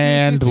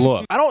and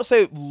look. I don't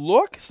say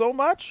look so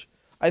much.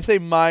 I say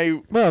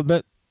my... Well,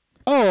 but...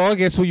 Oh, I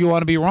guess you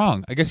want to be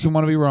wrong. I guess you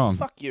want to be wrong.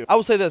 Fuck you. I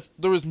will say this.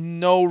 There was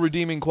no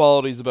redeeming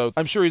qualities about...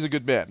 I'm sure he's a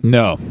good man.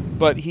 No.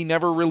 But he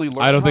never really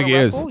learned I don't how think to he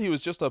wrestle. is. He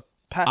was just a...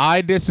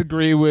 I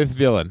disagree with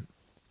Dylan.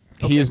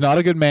 Okay. He is not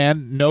a good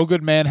man. No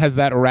good man has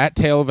that rat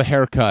tail of a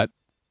haircut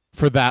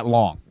for that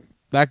long.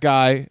 That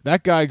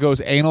guy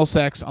goes anal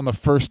sex on the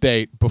first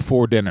date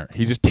before dinner.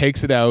 He just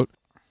takes it out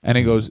and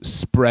he goes,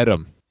 spread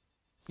them.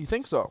 You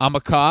think so? I'm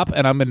a cop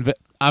and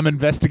I'm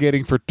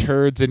investigating for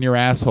turds in your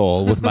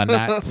asshole with my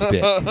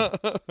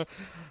nightstick.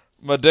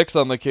 My dick's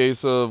on the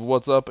case of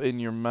what's up in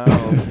your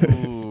mouth.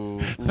 Ooh.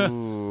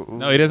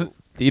 No, he doesn't.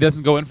 He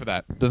doesn't go in for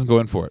that. Doesn't go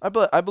in for it. I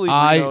believe Reno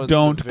I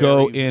don't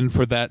go in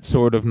for that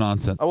sort of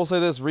nonsense. I will say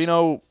this.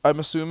 Reno, I'm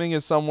assuming,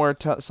 is somewhere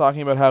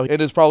talking about how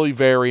it is probably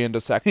very into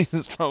sex.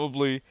 He's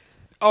probably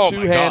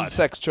two-hand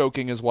sex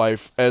choking his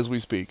wife as we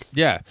speak.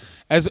 Yeah.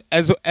 As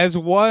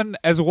one,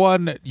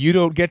 you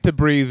don't get to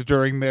breathe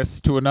during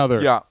this to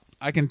another. Yeah.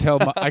 I can tell.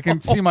 I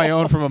can see my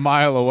own from a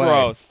mile away.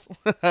 Gross.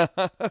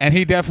 And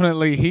he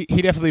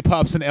definitely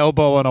pops an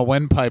elbow on a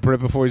windpipe right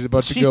before he's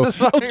about to go. A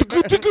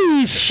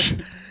sploosh-a-doosh.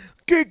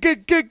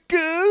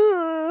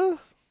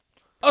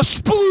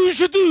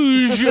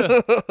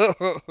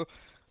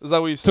 Is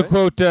that what you say? To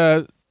quote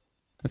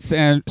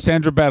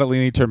Sandra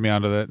Battellini turned me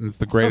onto that, and it's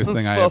the greatest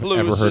thing I have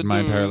ever heard in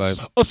my entire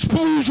life. A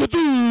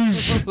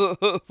sploosh-a-doosh.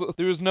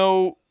 There was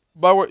no...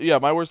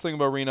 my worst thing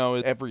about Reno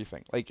is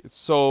everything. Like, it's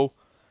so...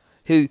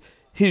 His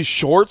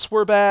shorts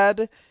were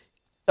bad.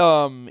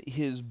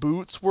 His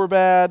boots were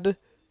bad.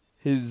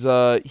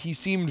 He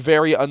seemed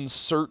very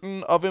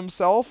uncertain of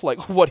himself,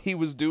 like what he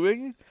was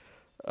doing.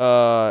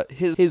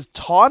 His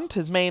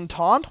main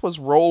taunt was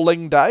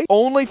rolling dice.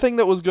 Only thing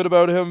that was good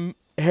about him,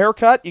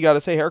 haircut, you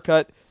gotta say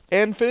haircut,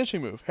 and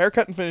finishing move.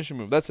 Haircut and finishing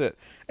move, that's it.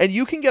 And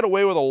you can get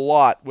away with a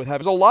lot with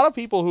having... There's a lot of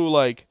people who,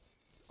 like,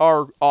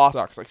 are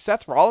awesome. Like,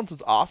 Seth Rollins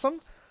is awesome,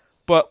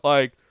 but,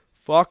 like,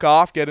 Fuck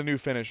off, get a new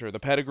finisher. The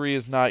pedigree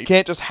is not... You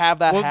can't just have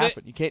that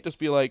happen. You can't just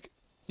be like...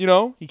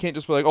 You can't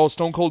just be like, oh,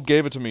 Stone Cold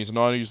gave it to me, so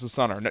now I use the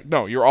Stunner.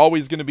 No, you're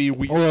always going to be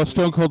weird. Well,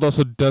 Stone Cold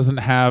also doesn't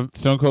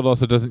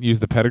use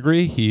the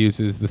pedigree. He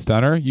uses the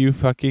Stunner, you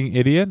fucking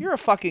idiot. You're a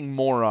fucking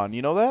moron,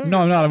 you know that? No,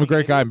 I'm not. I'm a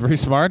great guy. I'm very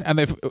smart. And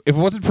if it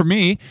wasn't for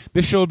me,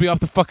 this show would be off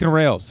the fucking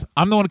rails.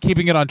 I'm the one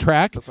keeping it on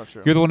track. That's not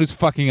true. You're the one who's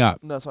fucking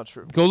up. No, that's not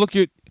true. Go look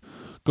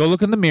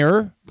in the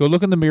mirror. Go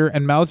look in the mirror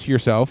and mouth to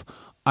yourself,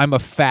 I'm a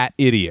fat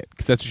idiot,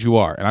 because that's what you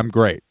are, and I'm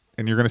great.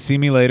 And you're going to see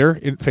me later,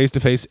 face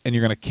to face, and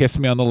you're going to kiss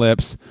me on the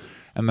lips,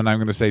 and then I'm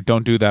going to say,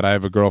 don't do that, I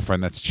have a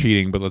girlfriend, that's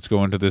cheating, but let's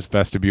go into this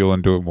vestibule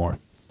and do it more.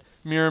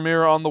 Mirror,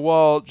 mirror on the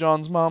wall,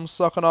 John's mom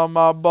sucking on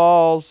my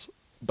balls.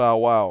 Bow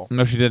wow.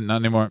 No, she didn't.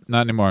 Not anymore.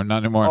 Not anymore. Not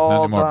anymore. All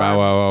not anymore. time. Bow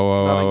wow wow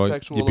wow wow. Nothing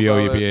sexual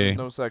Yippee-o, about it. yippee-a. There's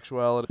no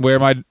sexuality. Where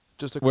my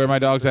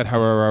dog's at?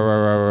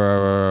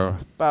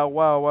 Bow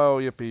wow wow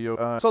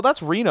yippee. So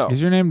that's Reno.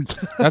 Is your name?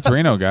 That's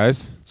Reno,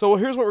 guys. So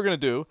here's what we're gonna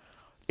do.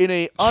 In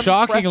a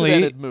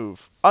Shockingly,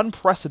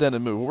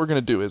 unprecedented move, what we're going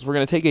to do is we're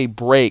going to take a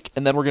break,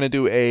 and then we're going to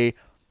do a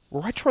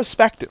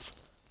retrospective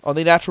on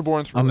the Natural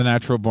Born Thrillers. On the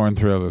Natural Born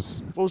Thrillers.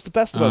 What was the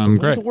best about them?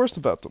 What was the worst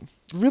about them?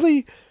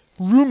 Really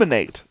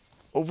ruminate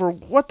over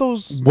what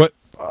those...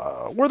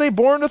 were they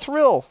born to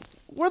thrill?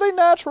 Were they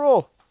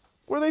natural?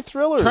 Were they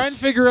thrillers? Trying to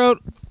figure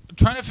out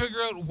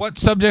what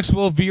subjects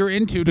we'll veer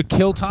into to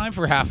kill time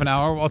for half an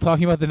hour while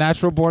talking about the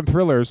Natural Born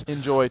Thrillers.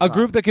 Enjoy time. A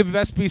group that could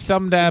best be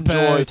summed up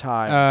as...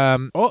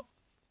 time.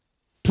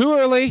 Too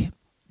early,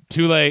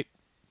 too late,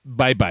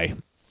 bye-bye.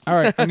 All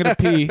right, I'm going to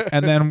pee,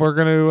 and then we're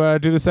going to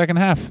do the second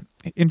half.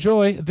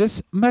 Enjoy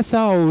this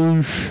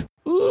massage.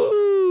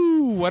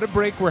 Ooh, what a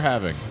break we're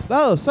having.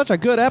 That was such a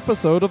good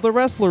episode of the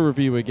Wrestler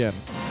Review again.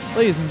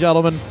 Ladies and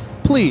gentlemen,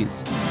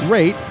 please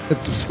rate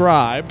and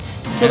subscribe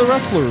to the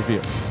Wrestler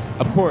Review.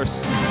 Of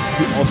course,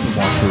 we also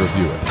want to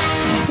review it.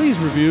 Please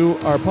review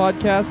our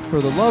podcast for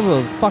the love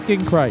of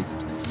fucking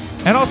Christ.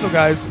 And also,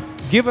 guys,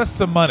 give us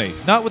some money.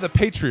 Not with a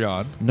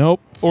Patreon. Nope.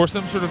 Or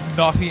some sort of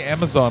naughty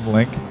Amazon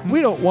link.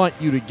 We don't want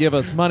you to give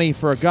us money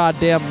for a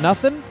goddamn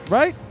nothing,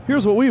 right?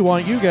 Here's what we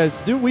want you guys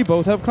to do. We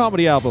both have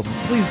comedy albums.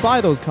 Please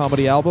buy those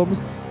comedy albums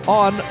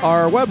on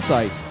our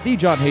website,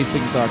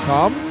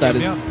 thejohnhastings.com. That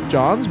is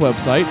John's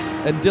website.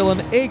 And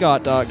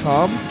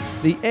DylanAgot.com.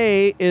 The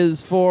A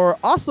is for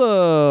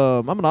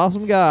awesome. I'm an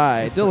awesome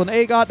guy.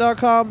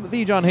 DylanAgot.com,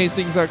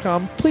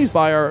 thejohnhastings.com. Please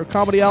buy our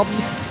comedy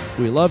albums.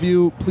 We love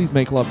you. Please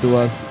make love to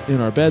us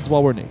in our beds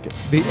while we're naked.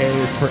 The A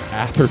is for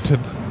Atherton.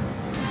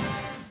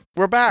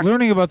 We're back.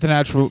 Learning about the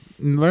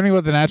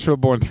Natural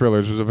Born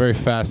Thrillers was a very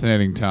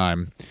fascinating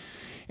time.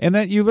 In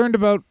that you learned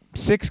about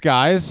 6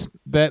 guys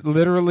that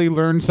literally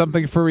learned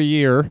something for a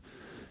year,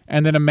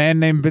 and then a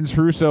man named Vince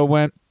Russo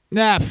went,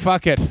 nah,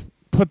 fuck it.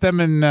 Put them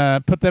in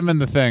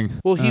the thing.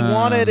 Well, he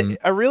wanted...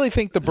 I really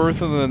think the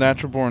birth of the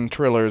Natural Born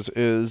Thrillers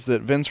is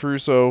that Vince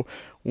Russo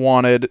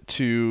wanted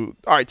to...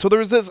 All right, so there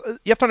was this...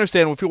 You have to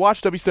understand, if you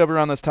watch WCW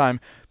around this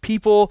time,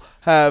 people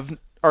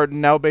are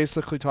now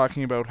basically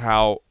talking about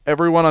how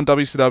everyone on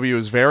WCW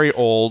is very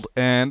old,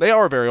 and they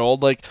are very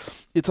old. Like,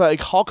 it's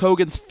like Hulk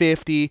Hogan's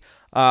 50,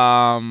 a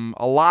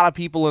lot of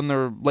people in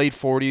their late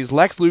 40s.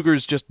 Lex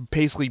Luger's just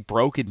basically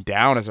broken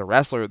down as a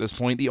wrestler at this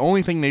point. The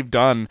only thing they've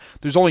done,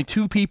 there's only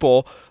 2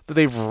 people that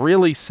they've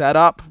really set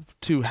up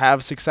to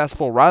have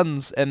successful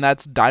runs, and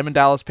that's Diamond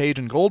Dallas Page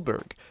and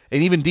Goldberg.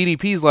 And even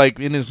DDP's like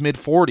in his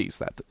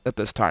mid-40s at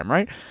this time,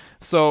 right?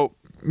 So...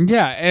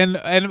 Yeah, and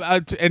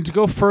to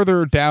go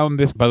further down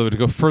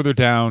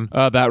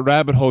that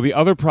rabbit hole, the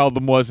other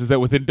problem is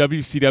that within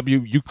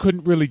WCW, you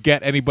couldn't really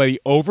get anybody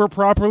over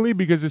properly,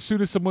 because as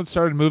soon as someone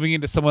started moving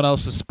into someone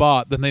else's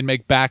spot, then they'd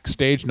make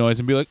backstage noise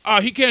and be like,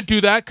 oh, he can't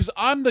do that because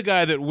I'm the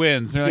guy that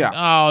wins. And they're like,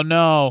 oh,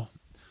 no.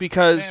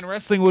 Because... Man,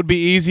 wrestling would be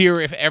easier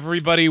if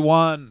everybody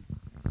won.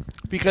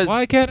 Because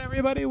why can't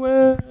everybody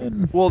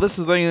win? Well, this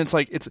is the thing. It's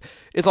like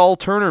it's all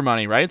Turner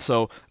money, right?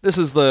 So this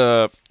is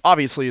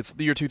obviously it's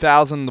the year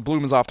 2000. The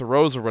bloom is off the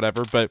rose or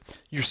whatever. But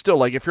you're still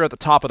like, if you're at the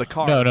top of the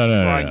card,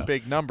 trying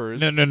big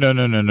numbers. No.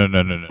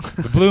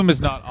 The bloom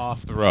is not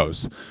off the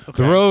rose.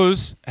 Okay. The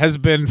rose has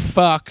been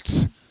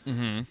fucked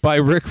by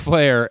Ric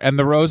Flair, and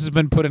the rose has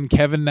been put in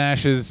Kevin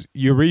Nash's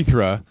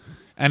urethra.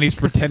 And he's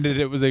pretended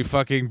it was a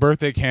fucking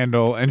birthday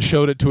candle and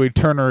showed it to a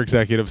Turner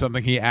executive,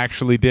 something he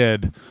actually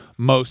did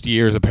most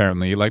years,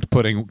 apparently. He liked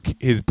putting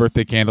his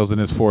birthday candles in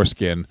his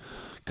foreskin,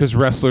 because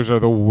wrestlers are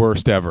the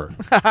worst ever.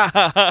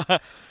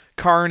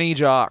 Carny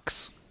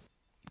jocks.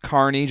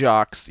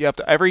 You have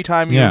to, every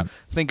time you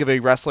think of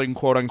a wrestling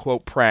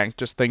quote-unquote prank,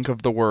 just think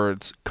of the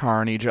words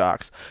carny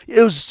jocks.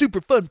 It was a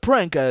super fun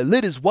prank. I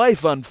lit his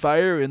wife on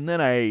fire, and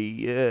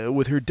then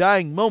with her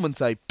dying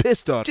moments, I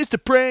pissed on her. Just a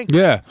prank.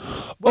 Yeah.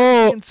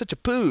 Why being such a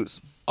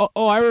poos?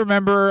 Oh, I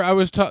remember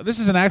this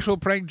is an actual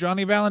prank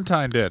Johnny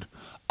Valentine did.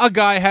 A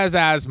guy has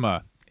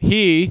asthma.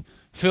 He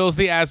fills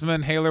the asthma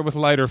inhaler with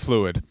lighter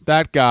fluid.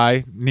 That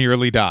guy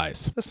nearly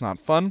dies. That's not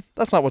fun.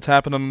 That's not what's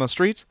happening on the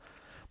streets.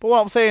 But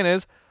what I'm saying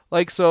is,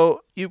 like,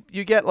 so you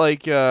get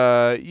like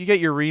you get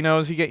your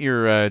Renos, you get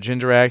your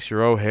Ginger Acts,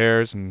 your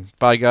O'Hares, and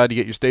by God, you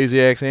get your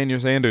Stasiaks and your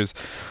Sanders.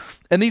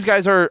 And these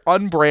guys are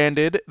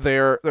unbranded.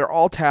 They're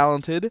all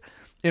talented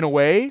in a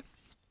way.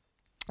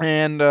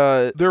 And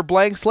they're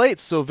blank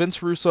slates. So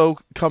Vince Russo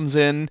comes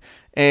in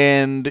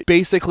and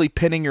basically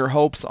pinning your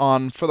hopes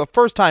on, for the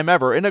first time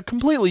ever, in a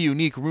completely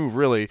unique move,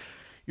 really,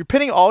 you're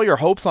pinning all your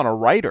hopes on a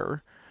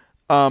writer.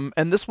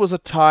 And this was a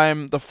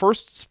time, the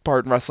first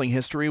part in wrestling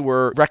history,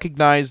 where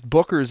recognized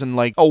bookers and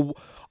like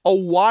a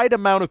wide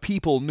amount of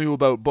people knew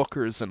about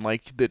bookers and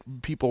like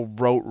that people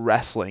wrote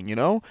wrestling, you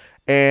know?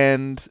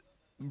 And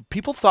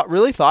people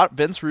really thought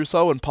Vince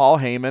Russo and Paul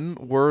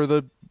Heyman were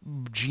the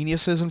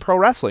geniuses in pro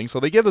wrestling. So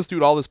they give this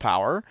dude all this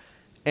power.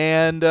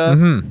 And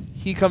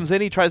he comes in,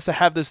 he tries to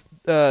have this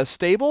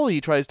stable, he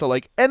tries to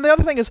like... And the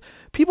other thing is,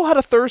 people had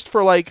a thirst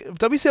for like...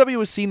 WCW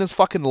was seen as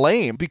fucking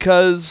lame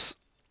because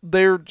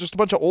they're just a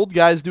bunch of old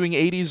guys doing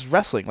 80s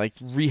wrestling, like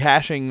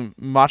rehashing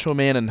Macho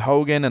Man and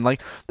Hogan, and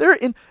like they're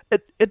in...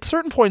 At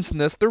certain points in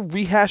this, they're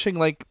rehashing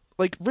like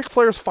Ric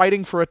Flair's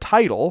fighting for a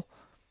title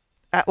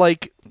at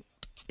like...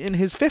 in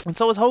his fifth, and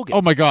so is Hogan.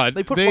 Oh my God!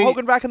 They put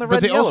Hogan back in the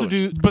red and yellow.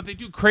 But they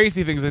do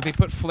crazy things. Like they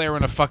put Flair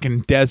in a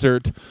fucking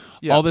desert,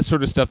 all this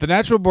sort of stuff. The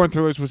Natural Born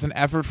Thrillers was an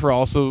effort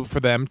for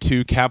them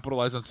to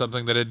capitalize on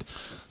something that had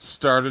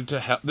started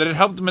to help, that had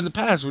helped them in the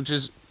past, which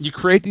is you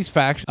create these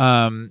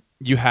factions.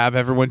 You have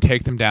everyone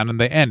take them down and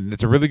they end. And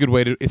it's a really good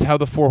way to. It's how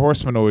the Four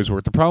Horsemen always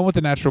work. The problem with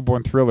the Natural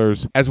Born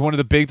Thrillers, as one of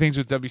the big things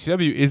with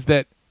WCW, is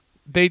that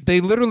they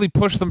literally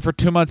pushed them for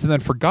 2 months and then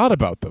forgot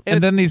about them.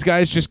 And then these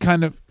guys just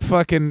kind of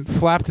fucking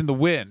flapped in the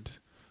wind.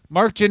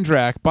 Mark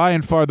Jindrak, by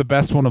and far the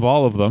best one of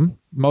all of them,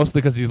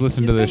 mostly because he's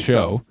listened to this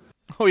show.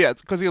 So? Oh, yeah,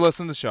 it's because he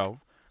listened to the show.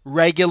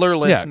 Regular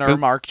listener,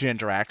 Mark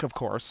Jindrak, of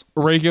course.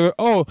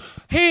 Oh,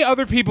 hey,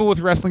 other people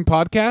with wrestling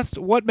podcasts,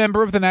 what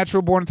member of the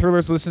Natural Born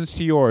Thrillers listens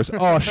to yours?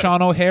 Oh,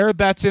 Sean O'Hare?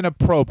 That's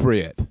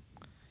inappropriate.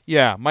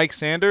 Yeah, Mike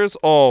Sanders?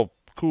 Oh,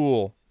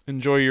 cool.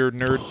 Enjoy your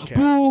nerd cat.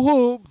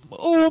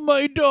 Oh,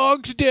 my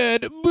dog's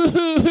dead. Once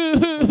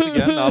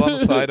again, not on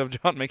the side of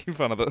John making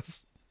fun of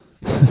this.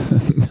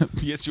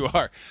 Yes, you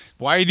are.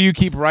 Why do you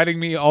keep writing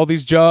me all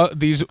these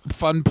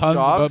fun puns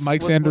about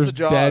Mike Sanders'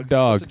 dead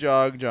dog? What's a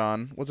jog,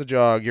 John? What's a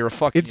jog? You're a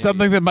fucking It's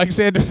something that Mike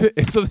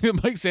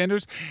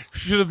Sanders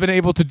should have been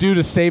able to do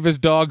to save his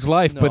dog's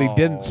life, but he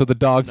didn't, so the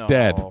dog's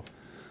dead.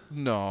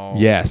 No.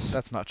 Yes.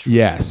 That's not true.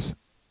 Yes.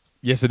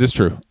 Yes, it is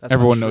true.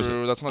 Everyone knows it.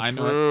 That's not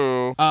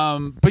true.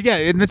 But yeah,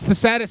 and it's the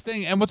saddest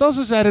thing. And what's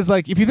also sad is,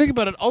 like, if you think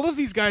about it, all of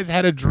these guys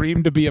had a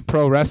dream to be a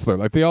pro wrestler.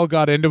 Like, they all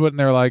got into it, and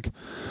they're like,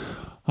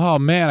 oh,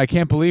 man, I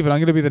can't believe it. I'm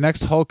going to be the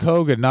next Hulk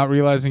Hogan, not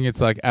realizing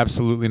it's like,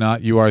 absolutely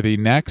not. You are the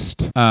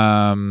next... you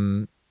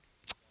are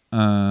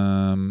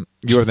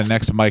the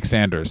next Mike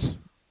Sanders.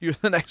 You're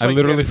the next I Mike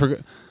literally Sanders.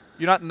 forgot...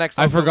 You're not the next.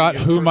 I forgot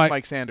who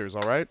Mike Sanders.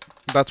 All right,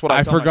 that's what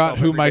I forgot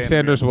who Mike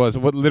Sanders was.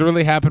 What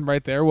literally happened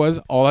right there was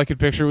all I could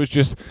picture was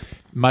just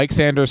Mike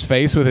Sanders'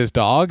 face with his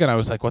dog, and I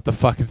was like, "What the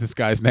fuck is this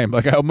guy's name?"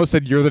 Like I almost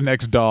said, "You're the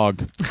next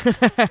dog."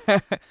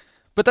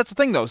 But that's the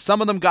thing, though. Some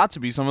of them got to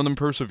be. Some of them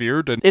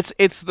persevered, and it's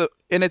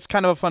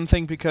kind of a fun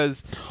thing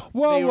because.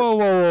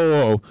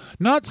 Whoa!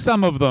 Not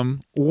some of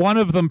them. One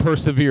of them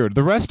persevered.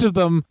 The rest of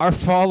them are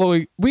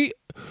following. We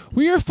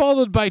are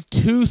followed by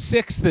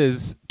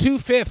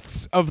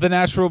 2/5 of the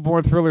Natural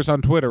Born Thrillers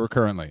on Twitter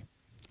currently.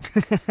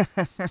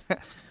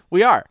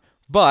 We are,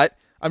 but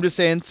I'm just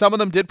saying some of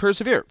them did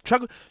persevere.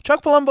 Chuck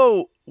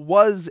Palumbo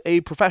was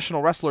a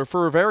professional wrestler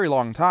for a very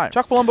long time.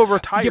 Chuck Palumbo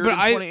retired in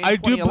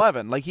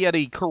 2011. Like he had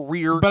a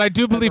career. But I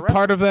do believe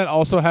part of that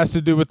also has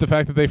to do with the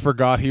fact that they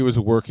forgot he was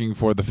working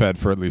for the Fed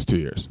for at least 2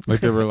 years. Like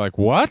they were like,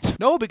 "What?"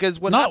 No, because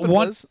what not happened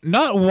one, was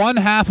not one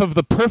half of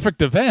the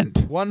perfect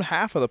event. One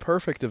half of the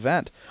perfect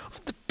event.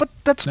 But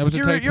that's that was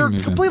you're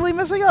completely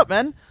missing up,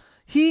 man.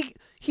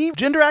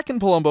 Jindrak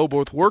and Palumbo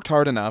both worked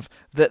hard enough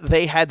that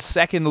they had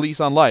second lease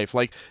on life.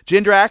 Like,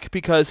 Jindrak,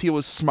 because he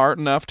was smart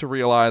enough to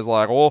realize,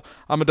 like, oh,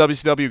 I'm a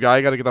WCW guy,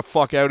 I gotta get the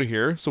fuck out of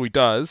here, so he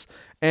does.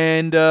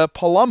 And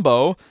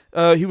Palumbo,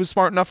 he was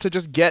smart enough to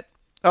just get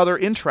other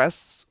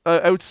interests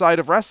outside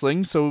of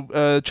wrestling,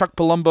 so Chuck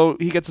Palumbo,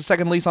 he gets a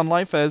second lease on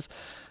life as,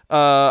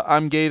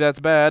 I'm gay, that's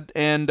bad,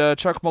 and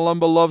Chuck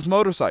Palumbo loves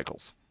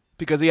motorcycles.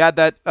 Because he had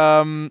a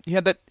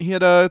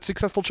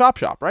successful chop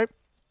shop, right?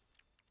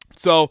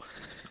 So...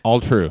 All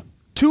true.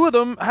 Two of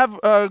them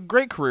have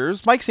great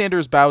careers. Mike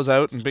Sanders bows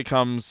out and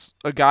becomes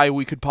a guy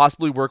we could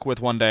possibly work with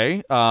one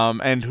day,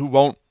 and who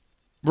won't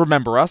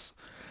remember us.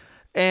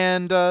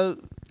 And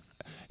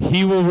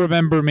he will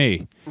remember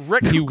me.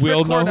 He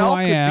will know who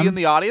I am. Be in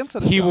the audience.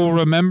 He will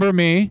remember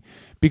me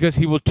because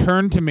he will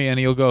turn to me and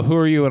he'll go, "Who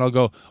are you?" And I'll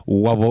go,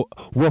 "Woof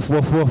woof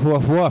woof woof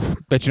woof woof."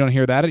 Bet you don't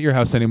hear that at your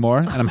house anymore,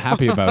 and I'm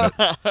happy about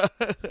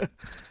it.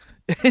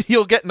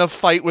 You'll get in a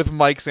fight with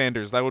Mike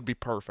Sanders. That would be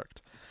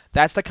perfect.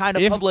 That's the kind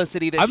of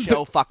publicity this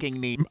show fucking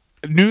needs.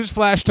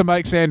 Newsflash to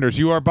Mike Sanders.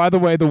 You are, by the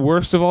way, the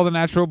worst of all the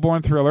Natural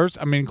Born Thrillers.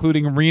 I mean,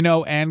 including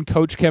Reno and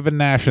Coach Kevin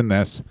Nash in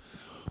this.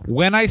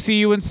 When I see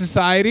you in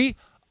society,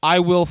 I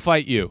will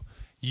fight you.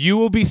 You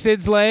will be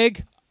Sid's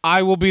leg.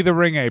 I will be the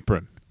ring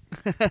apron.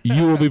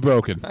 You will be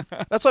broken.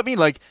 That's what I mean.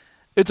 Like,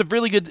 it's a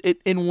really good...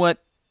 in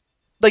what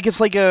like it's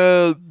like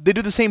they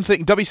do the same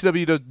thing.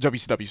 WWE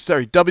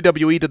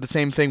did the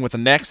same thing with the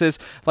Nexus.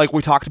 Like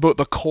we talked about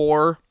the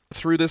core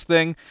through this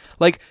thing.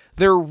 Like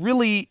they're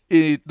really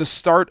the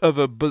start of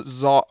a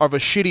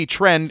shitty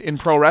trend in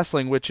pro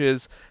wrestling, which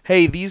is,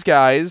 hey, these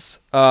guys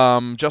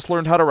just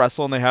learned how to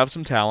wrestle and they have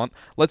some talent.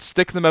 Let's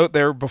stick them out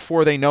there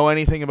before they know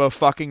anything about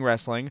fucking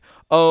wrestling.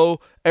 Oh,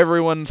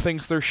 everyone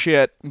thinks they're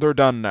shit. They're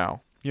done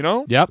now. You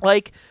know? Yep.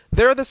 Like,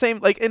 they're the same.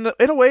 Like, in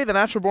a way, the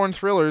Natural Born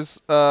Thrillers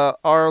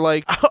are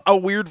like a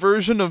weird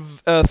version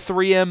of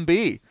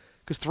 3MB.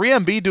 Because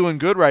 3MB doing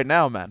good right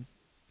now, man.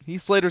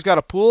 Heath Slater's got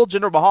a pool.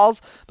 Jinder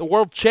Mahal's the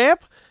world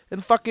champ.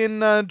 And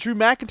fucking Drew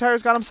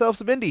McIntyre's got himself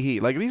some indie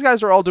heat. Like, these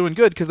guys are all doing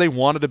good because they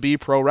wanted to be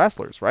pro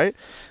wrestlers, right?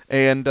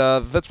 And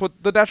that's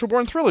what the Natural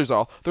Born Thrillers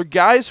are. They're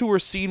guys who were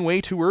seen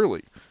way too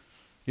early.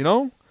 You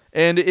know?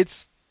 And it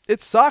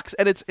sucks,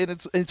 and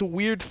it's a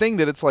weird thing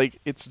that it's like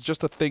it's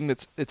just a thing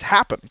it's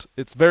happened.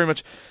 It's very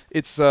much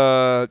it's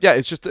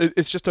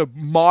just a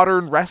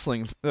modern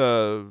wrestling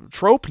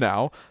trope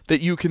now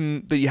that you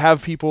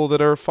have people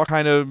that are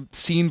kind of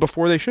seen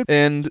before they should.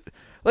 And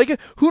like,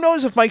 who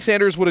knows if Mike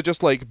Sanders would have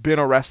just like been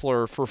a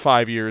wrestler for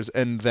 5 years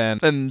and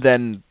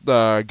then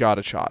got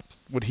a shot?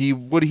 Would he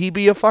would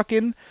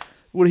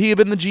he have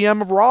been the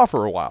GM of Raw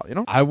for a while, you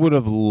know? I would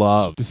have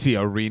loved to see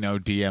a Reno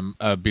DM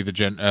be the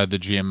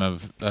GM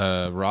of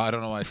Raw. I don't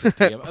know why I said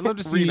DM. I'd love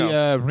to see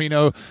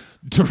Reno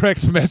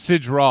direct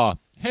message Raw.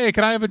 Hey,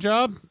 can I have a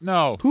job?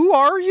 No. Who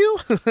are you?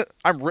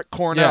 I'm Rick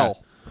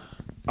Cornell.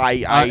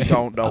 Yeah. I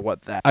don't know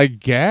what that. I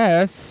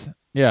guess.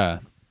 Yeah.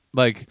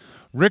 Like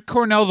Rick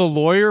Cornell, the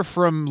lawyer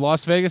from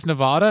Las Vegas,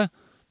 Nevada.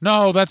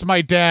 No, that's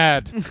my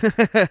dad.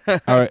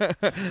 All right.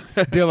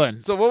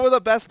 Dylan. So what were the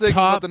best things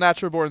about the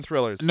Natural Born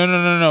Thrillers?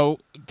 No.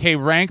 Okay,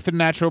 rank the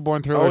Natural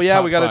Born Thrillers. Oh,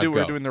 yeah, we got to do.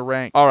 We're doing the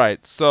rank. All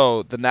right,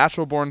 so the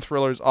Natural Born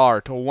Thrillers are,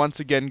 to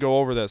once again go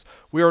over this,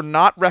 we are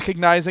not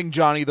recognizing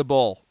Johnny the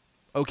Bull,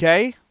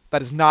 okay?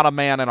 That is not a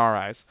man in our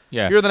eyes.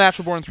 Yeah. You're the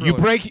Natural Born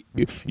Thrillers.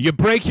 You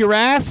break your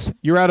ass,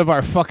 you're out of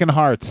our fucking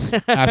hearts,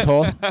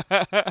 asshole.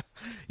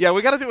 Yeah,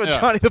 we got to do a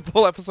Johnny the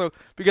Bull episode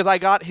because I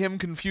got him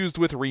confused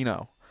with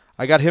Reno.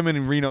 I got him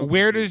in Reno.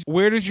 Where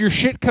does your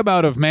shit come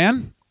out of,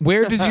 man?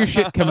 Where does your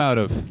shit come out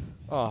of?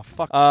 Oh,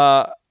 fuck.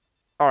 All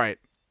right.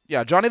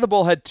 Yeah, Johnny the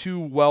Bull had too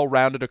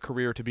well-rounded a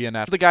career to be a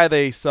natural. The guy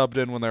they subbed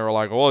in when they were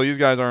like, oh, these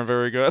guys aren't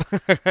very good.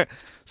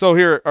 So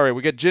here, all right,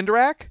 we get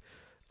Jindrak.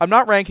 I'm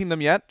not ranking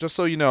them yet, just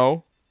so you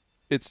know.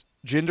 It's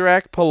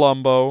Jindrak,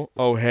 Palumbo,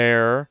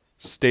 O'Hare,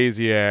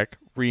 Stasiak,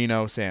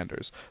 Reno,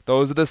 Sanders.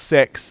 Those are the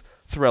 6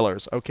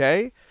 thrillers,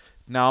 okay?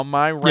 Now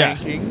my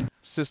ranking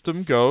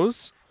system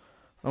goes,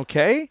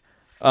 okay?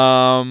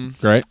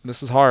 Great.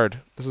 This is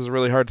hard. This is a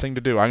really hard thing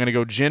to do. I'm going to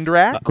go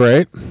Jindrak.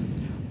 Great.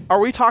 Are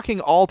we talking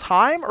all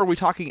time, or are we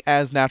talking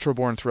as Natural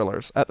Born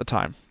Thrillers at the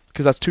time?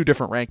 Because that's 2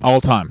 different rankings.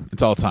 All time.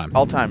 It's all time.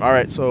 All time. All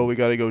right, so we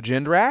got to go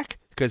Jindrak,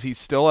 because he's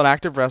still an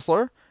active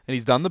wrestler, and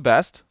he's done the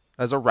best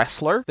as a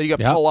wrestler. Then you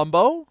got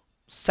Palumbo,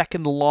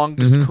 second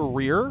longest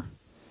career,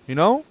 you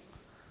know?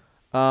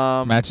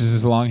 Matches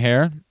his long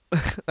hair.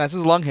 That's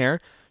his long hair.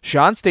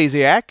 Sean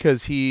Stasiak,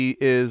 because he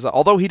is,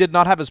 although he did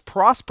not have as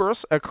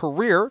prosperous a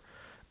career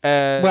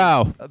as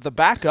the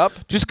backup.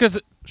 Just because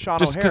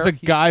a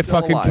guy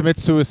fucking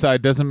commits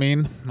suicide doesn't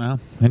mean,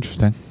 well,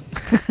 interesting.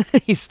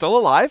 He's still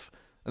alive,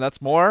 and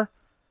that's more,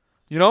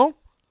 you know?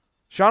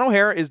 Sean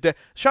O'Hare is dead.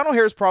 Sean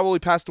O'Hare's probably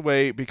passed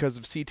away because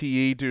of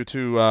CTE due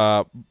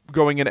to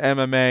going into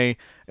MMA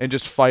and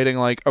just fighting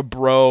like a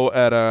bro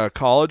at a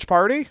college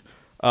party.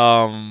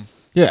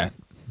 Yeah,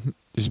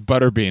 just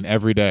butterbean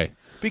every day.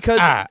 Because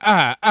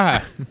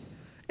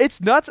it's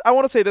nuts. I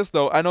want to say this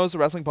though. I know it's a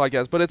wrestling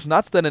podcast, but it's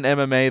nuts that in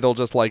MMA they'll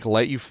just like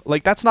let you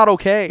like that's not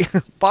okay.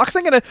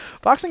 boxing and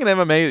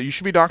MMA, you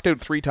should be knocked out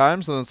 3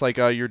 times, and it's like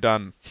you're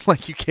done.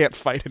 Like you can't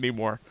fight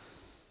anymore.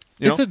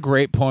 It's a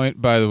great point,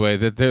 by the way,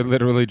 that they're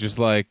literally just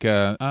like,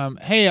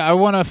 hey, I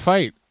want to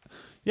fight.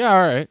 Yeah,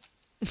 all right.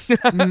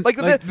 like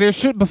there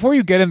should, before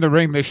you get in the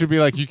ring, they should be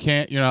like, you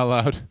can't, you're not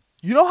allowed.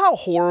 You know how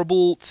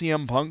horrible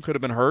CM Punk could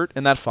have been hurt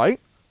in that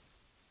fight?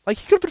 Like,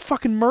 he could have been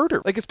fucking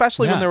murdered. Like,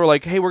 especially when they were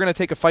like, hey, we're going to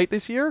take a fight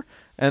this year.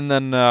 And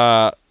then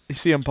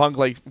CM Punk,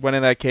 like, went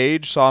in that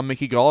cage, saw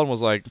Mickey Gall, and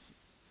was like,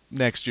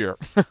 next year.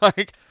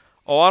 Like,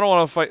 oh, I don't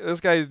want to fight.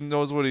 This guy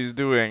knows what he's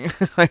doing.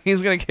 Like,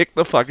 he's going to kick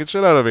the fucking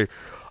shit out of me.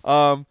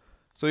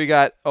 So you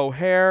got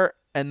O'Hare,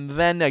 and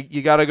then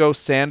you got to go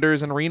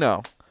Sanders and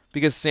Reno.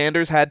 Because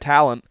Sanders had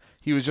talent.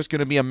 He was just going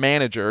to be a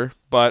manager,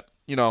 but,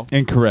 you know.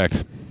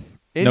 Incorrect.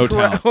 No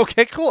talent.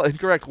 Okay, cool.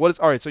 Incorrect.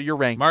 All right, so you're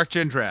ranked. Mark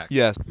Jindrak.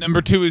 Yes.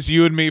 Number 2 is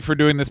you and me for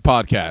doing this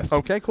podcast.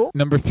 Okay, cool.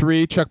 Number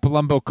 3, Chuck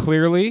Palumbo,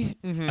 clearly.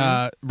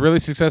 Really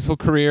successful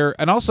career,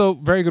 and also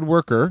very good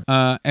worker,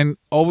 and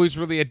always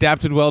really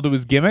adapted well to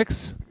his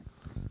gimmicks.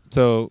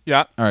 So,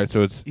 yeah. All right,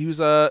 so he was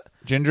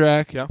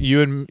Jindrak,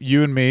 you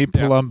and me,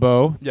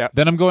 Palumbo. Yeah.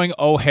 Then I'm going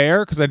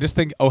O'Hare, because I just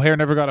think O'Hare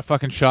never got a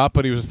fucking shot,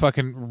 but he was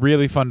fucking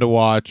really fun to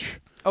watch.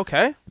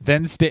 Okay.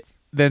 Then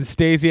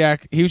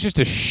Stasiak, he was just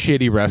a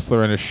shitty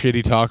wrestler and a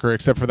shitty talker,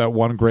 except for that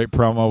one great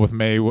promo with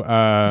Mae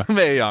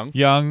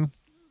Young.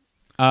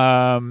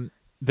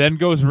 Then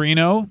goes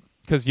Reno,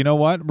 because you know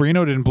what?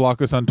 Reno didn't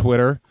block us on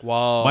Twitter.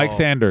 Whoa. Mike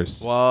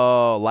Sanders.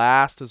 Whoa.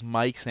 Last is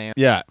Mike Sanders.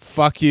 Yeah,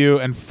 fuck you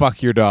and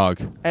fuck your dog.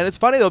 And it's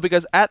funny, though,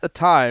 because at the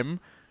time,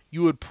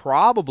 you would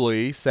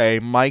probably say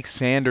Mike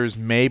Sanders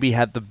maybe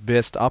had the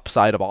best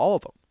upside of all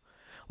of them.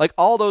 Like,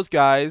 all those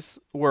guys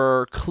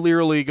were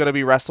clearly going to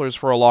be wrestlers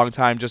for a long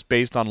time just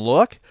based on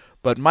look,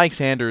 but Mike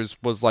Sanders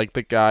was like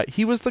the guy.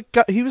 He was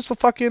the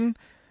fucking...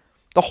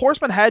 The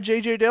Horsemen had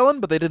J.J.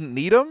 Dillon, but they didn't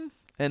need him.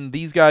 And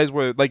these guys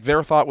were, like,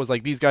 their thought was,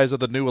 like, these guys are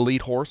the new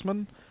elite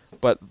Horsemen,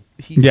 but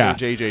he's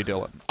J.J.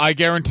 Dillon. I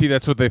guarantee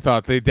that's what they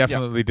thought. They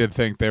definitely did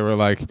think. They were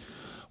like,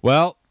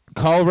 well,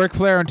 call Ric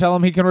Flair and tell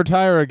him he can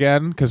retire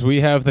again because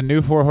we have the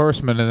new 4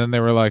 Horsemen. And then they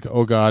were like,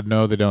 oh, God,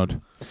 no, they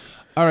don't.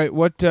 All right,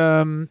 what...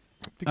 because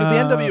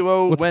the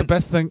NWO what's went... the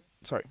best thing...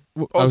 Sorry. I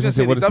was going to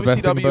say, what is the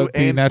best thing about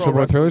the Natural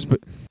Born Thrillers?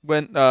 But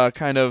went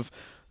kind of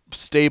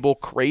stable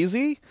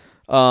crazy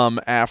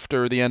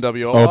after the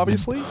NWO,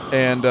 obviously.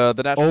 And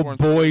the Natural Born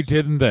Thrillers...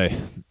 didn't they?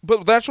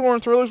 But the Natural Born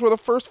Thrillers were the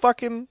first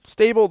fucking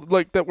stable,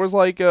 like, that was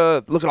like,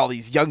 look at all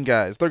these young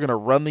guys. They're going to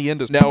run the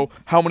industry. Now,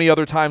 how many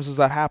other times has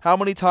that happened? How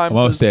many times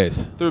most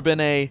days there have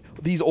been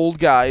these old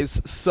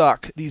guys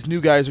suck, these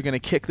new guys are going to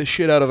kick the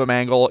shit out of them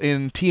angle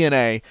in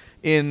TNA,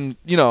 in,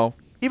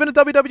 even in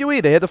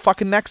WWE, they had the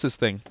fucking Nexus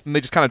thing, and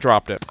they just kind of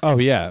dropped it. Oh,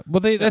 yeah. Well,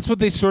 that's what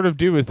they sort of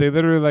do, is they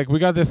literally like, we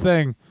got this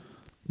thing.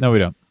 No, we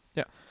don't.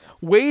 Yeah.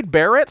 Wade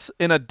Barrett,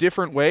 in a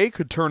different way,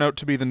 could turn out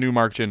to be the new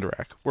Mark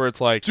Jindrak, where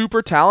it's like,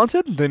 super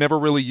talented, they never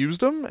really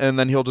used him, and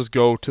then he'll just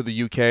go to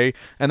the UK,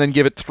 and then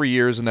give it 3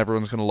 years, and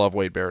everyone's going to love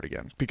Wade Barrett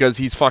again, because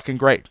he's fucking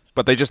great.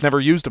 But they just never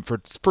used him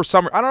for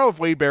some... I don't know if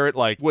Wade Barrett,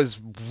 was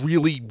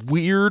really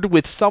weird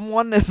with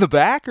someone in the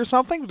back or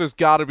something, but there's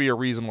got to be a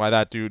reason why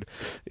that dude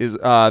is...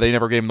 they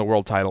never gave him the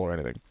world title or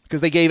anything. Because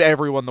they gave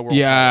everyone the world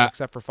title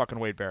except for fucking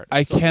Wade Barrett.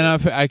 I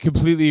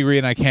completely agree,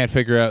 and I can't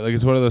figure out... Like,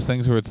 it's one of those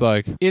things where it's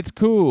like, it's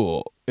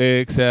cool,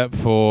 except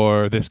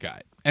for this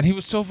guy. And he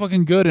was so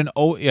fucking good, and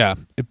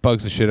it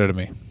bugs the shit out of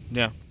me.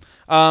 Yeah.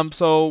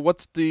 So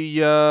what's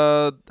the...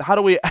 how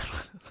do we...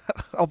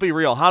 I'll be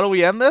real. How do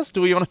we end this?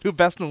 Do we want to do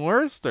best and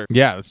worst? Or?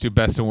 Yeah, let's do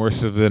best and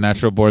worst of the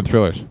Natural Born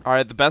Thrillers. All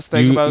right, the best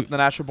thing about the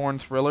Natural Born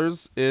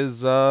Thrillers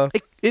is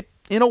it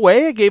in a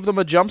way, it gave them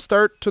a jump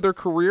start to their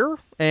career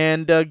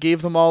and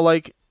gave them all,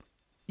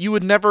 you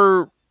would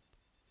never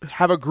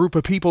have a group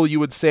of people you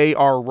would say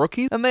are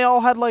rookies, and they all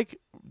had,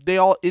 they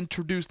all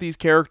introduced these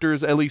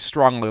characters at least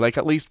strongly.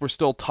 At least we're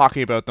still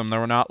talking about them. They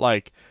were not,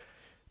 they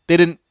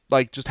didn't,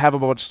 just have a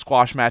bunch of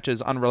squash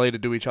matches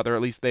unrelated to each other.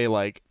 At least they,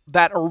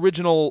 that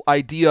original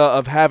idea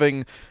of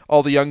having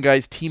all the young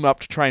guys team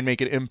up to try and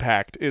make an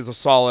impact is a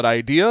solid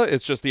idea.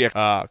 It's just the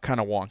kind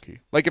of wonky.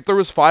 If there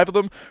was 5 of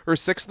them or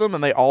 6 of them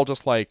and they all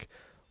just,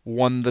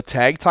 won the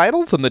tag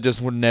titles and they just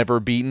were never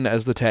beaten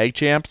as the tag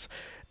champs,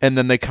 and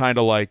then they kind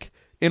of,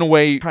 in a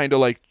way,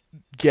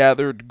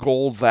 gathered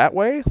gold that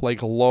way,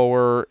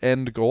 lower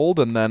end gold,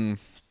 and then...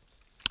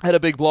 had a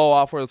big blow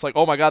off where it's like,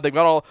 oh my god, they've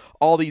got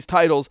all these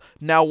titles.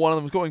 Now one of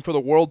them's going for the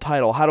world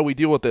title. How do we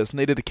deal with this? And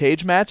they did a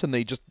cage match and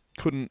they just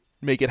couldn't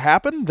make it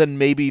happen. Then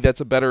maybe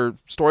that's a better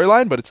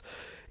storyline. But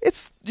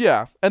it's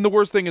yeah. And the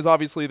worst thing is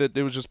obviously that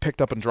it was just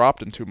picked up and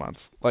dropped in 2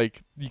 months.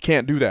 You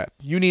can't do that.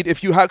 You need,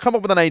 if you come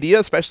up with an idea,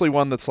 especially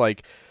one that's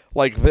like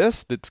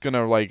this, that's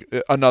gonna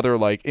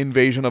another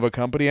invasion of a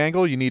company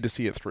angle, you need to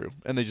see it through.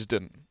 And they just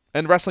didn't.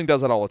 And wrestling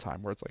does that all the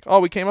time, where it's like, oh,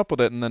 we came up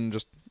with it, and then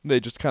they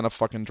just kind of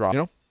fucking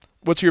drop.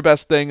 What's your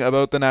best thing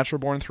about the Natural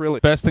Born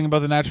Thrillers? Best thing about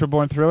the Natural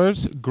Born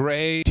Thrillers?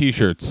 Gray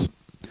T-shirts.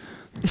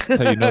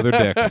 That's how you know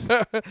they're dicks.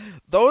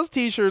 Those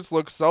T-shirts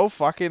look so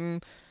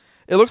fucking...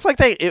 It looks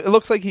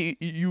like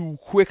you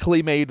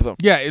quickly made them.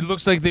 Yeah, it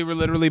looks like they were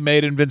literally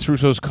made in Vince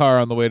Russo's car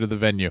on the way to the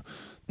venue.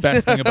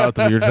 Best thing about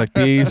them, you're just like,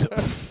 these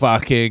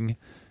fucking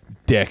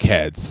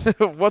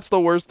dickheads. What's the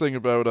worst thing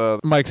about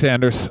Mike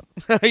Sanders?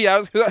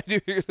 Yeah, I knew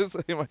you were gonna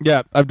say Mike.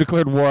 Yeah, I've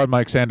declared war on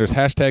Mike Sanders.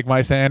 Hashtag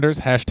my Sanders.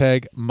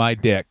 Hashtag my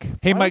dick.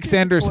 Hey, Mike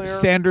Sanders,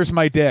 Sanders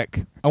my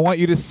dick. I want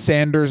you to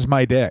Sanders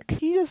my dick.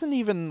 He doesn't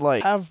even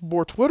have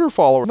more Twitter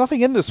followers.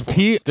 Nothing in this.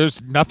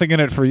 There's nothing in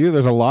it for you.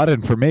 There's a lot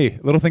in for me.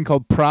 A little thing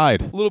called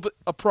pride. A little bit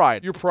of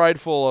pride. You're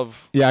prideful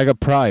of. Yeah, I got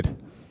pride.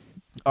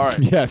 All right.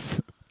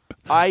 Yes.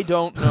 I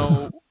don't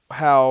know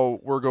how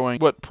we're going,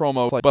 what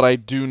promo, but I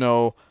do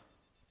know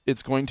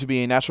it's going to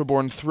be a Natural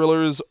Born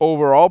Thrillers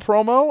overall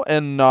promo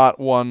and not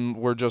one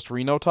where just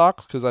Reno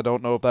talks, because I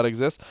don't know if that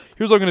exists.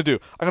 Here's what I'm going to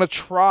do. I'm going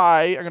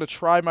to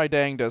try my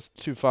dangest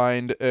to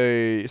find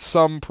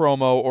some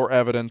promo or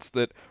evidence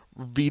that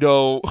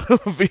Reno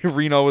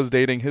is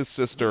dating his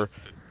sister.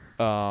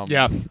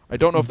 Yeah. I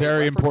don't know if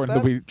very important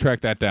that we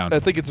track that down. I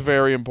think it's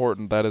very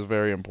important. That is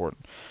very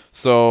important.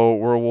 So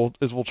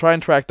we'll try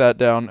and track that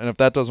down, and if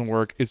that doesn't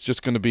work, it's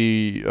just going to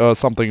be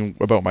something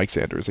about Mike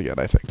Sanders again,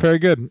 I think. Very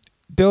good.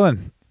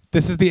 Dylan,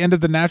 this is the end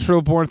of the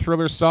Natural Born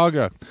Thriller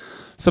saga.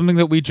 Something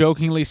that we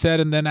jokingly said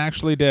and then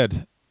actually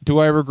did. Do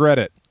I regret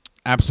it?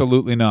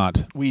 Absolutely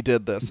not. We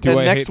did this.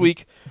 Next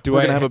week, we're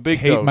going to have a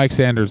big dose. Mike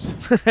Sanders.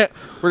 We're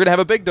going to have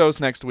a big dose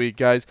next week,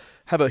 guys.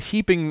 Have a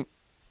heaping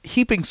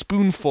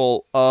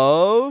spoonful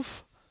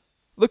of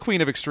the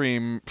Queen of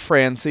Extreme,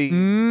 Francine.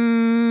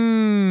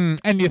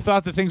 And you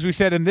thought the things we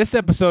said in this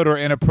episode are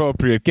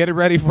inappropriate. Get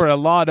ready for a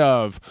lot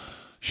of...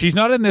 She's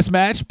not in this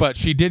match, but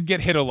she did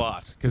get hit a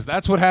lot. Because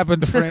that's what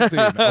happened to Francine,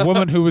 a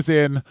woman who was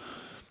in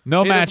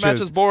no matches. This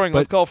match is boring.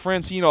 Let's call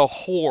Francine a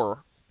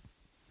whore.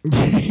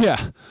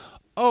 Yeah.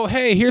 Oh,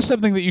 hey, here's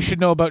something that you should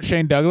know about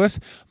Shane Douglas.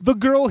 The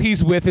girl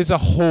he's with is a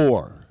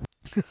whore.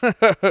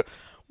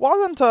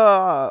 Wasn't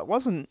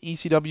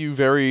ECW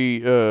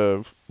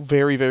very,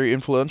 very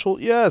influential?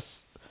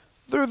 Yes.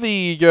 They're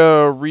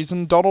the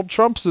reason Donald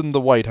Trump's in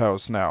the White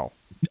House now.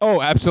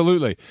 Oh,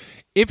 absolutely.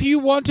 If you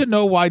want to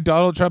know why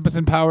Donald Trump is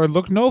in power,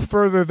 look no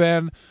further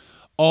than,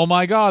 oh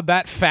my God,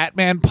 that fat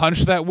man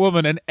punched that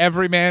woman, and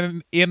every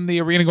man in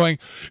the arena going,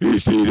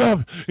 he's heat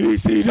up,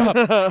 he's heat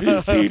up,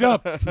 he's heat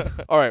up.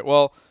 All right,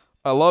 well,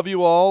 I love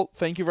you all.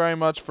 Thank you very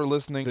much for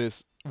listening to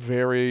this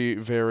very,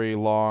 very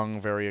long,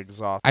 very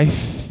exhausting. I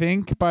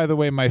think, by the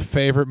way, my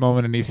favorite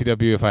moment in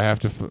ECW, if I have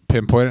to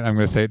pinpoint it, I'm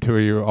going to say it to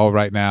you all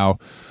right now,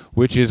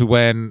 which is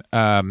when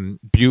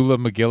Beulah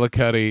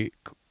McGillicuddy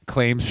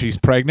claims she's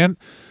pregnant,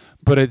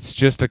 but it's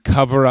just a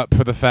cover-up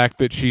for the fact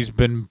that she's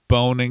been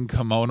boning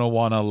Kimono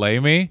Wanna Lay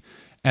Me,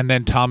 and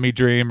then Tommy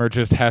Dreamer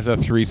just has a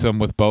threesome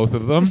with both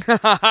of them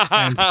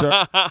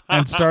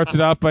and starts it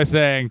off by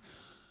saying,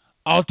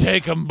 I'll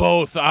take them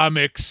both, I'm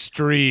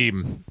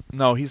extreme.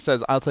 No, he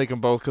says, I'll take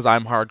them both because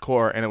I'm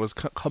hardcore, and it was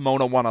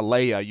Kimono Wanna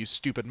Lay Ya, you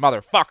stupid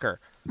motherfucker.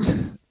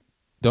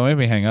 Don't make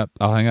me hang up.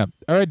 I'll hang up.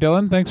 All right,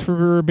 Dylan, thanks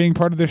for being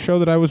part of this show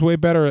that I was way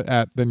better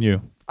at than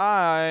you.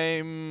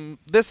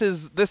 This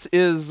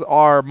is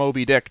our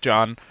Moby Dick,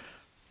 John.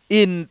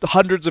 In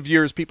hundreds of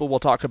years, people will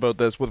talk about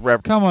this with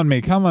reverence. Come on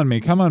me.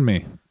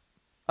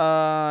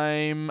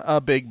 I'm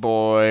a big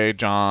boy.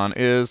 John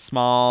is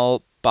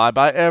small.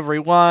 Bye-bye,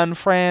 everyone.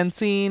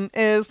 Francine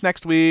is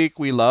next week.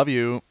 We love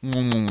you. All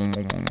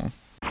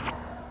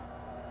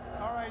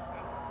right,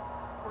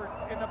 we're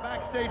in the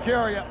backstage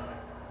area.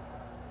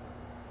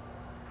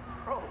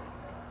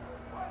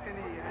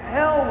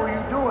 Hell were you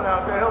doing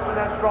out there helping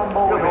that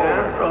Stromboli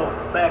over?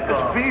 Bro, back It's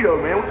off.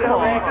 Vito, man. What the hell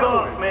are you Back doing?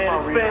 off, man.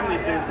 It's family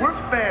business. We're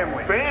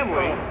family.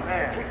 Family?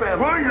 Man,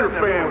 we're your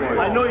family.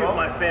 I know you're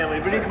my family,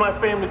 but he's my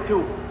family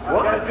too.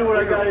 What? I gotta do what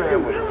I gotta do.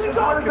 What is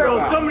Bro,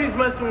 that? somebody's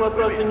messing with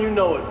us and you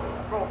know it.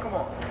 Bro, come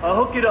on. I'll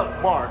hook it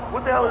up, Mark.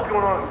 What the hell is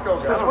going on?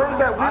 Since when does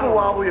that wiggle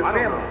wobble your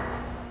family?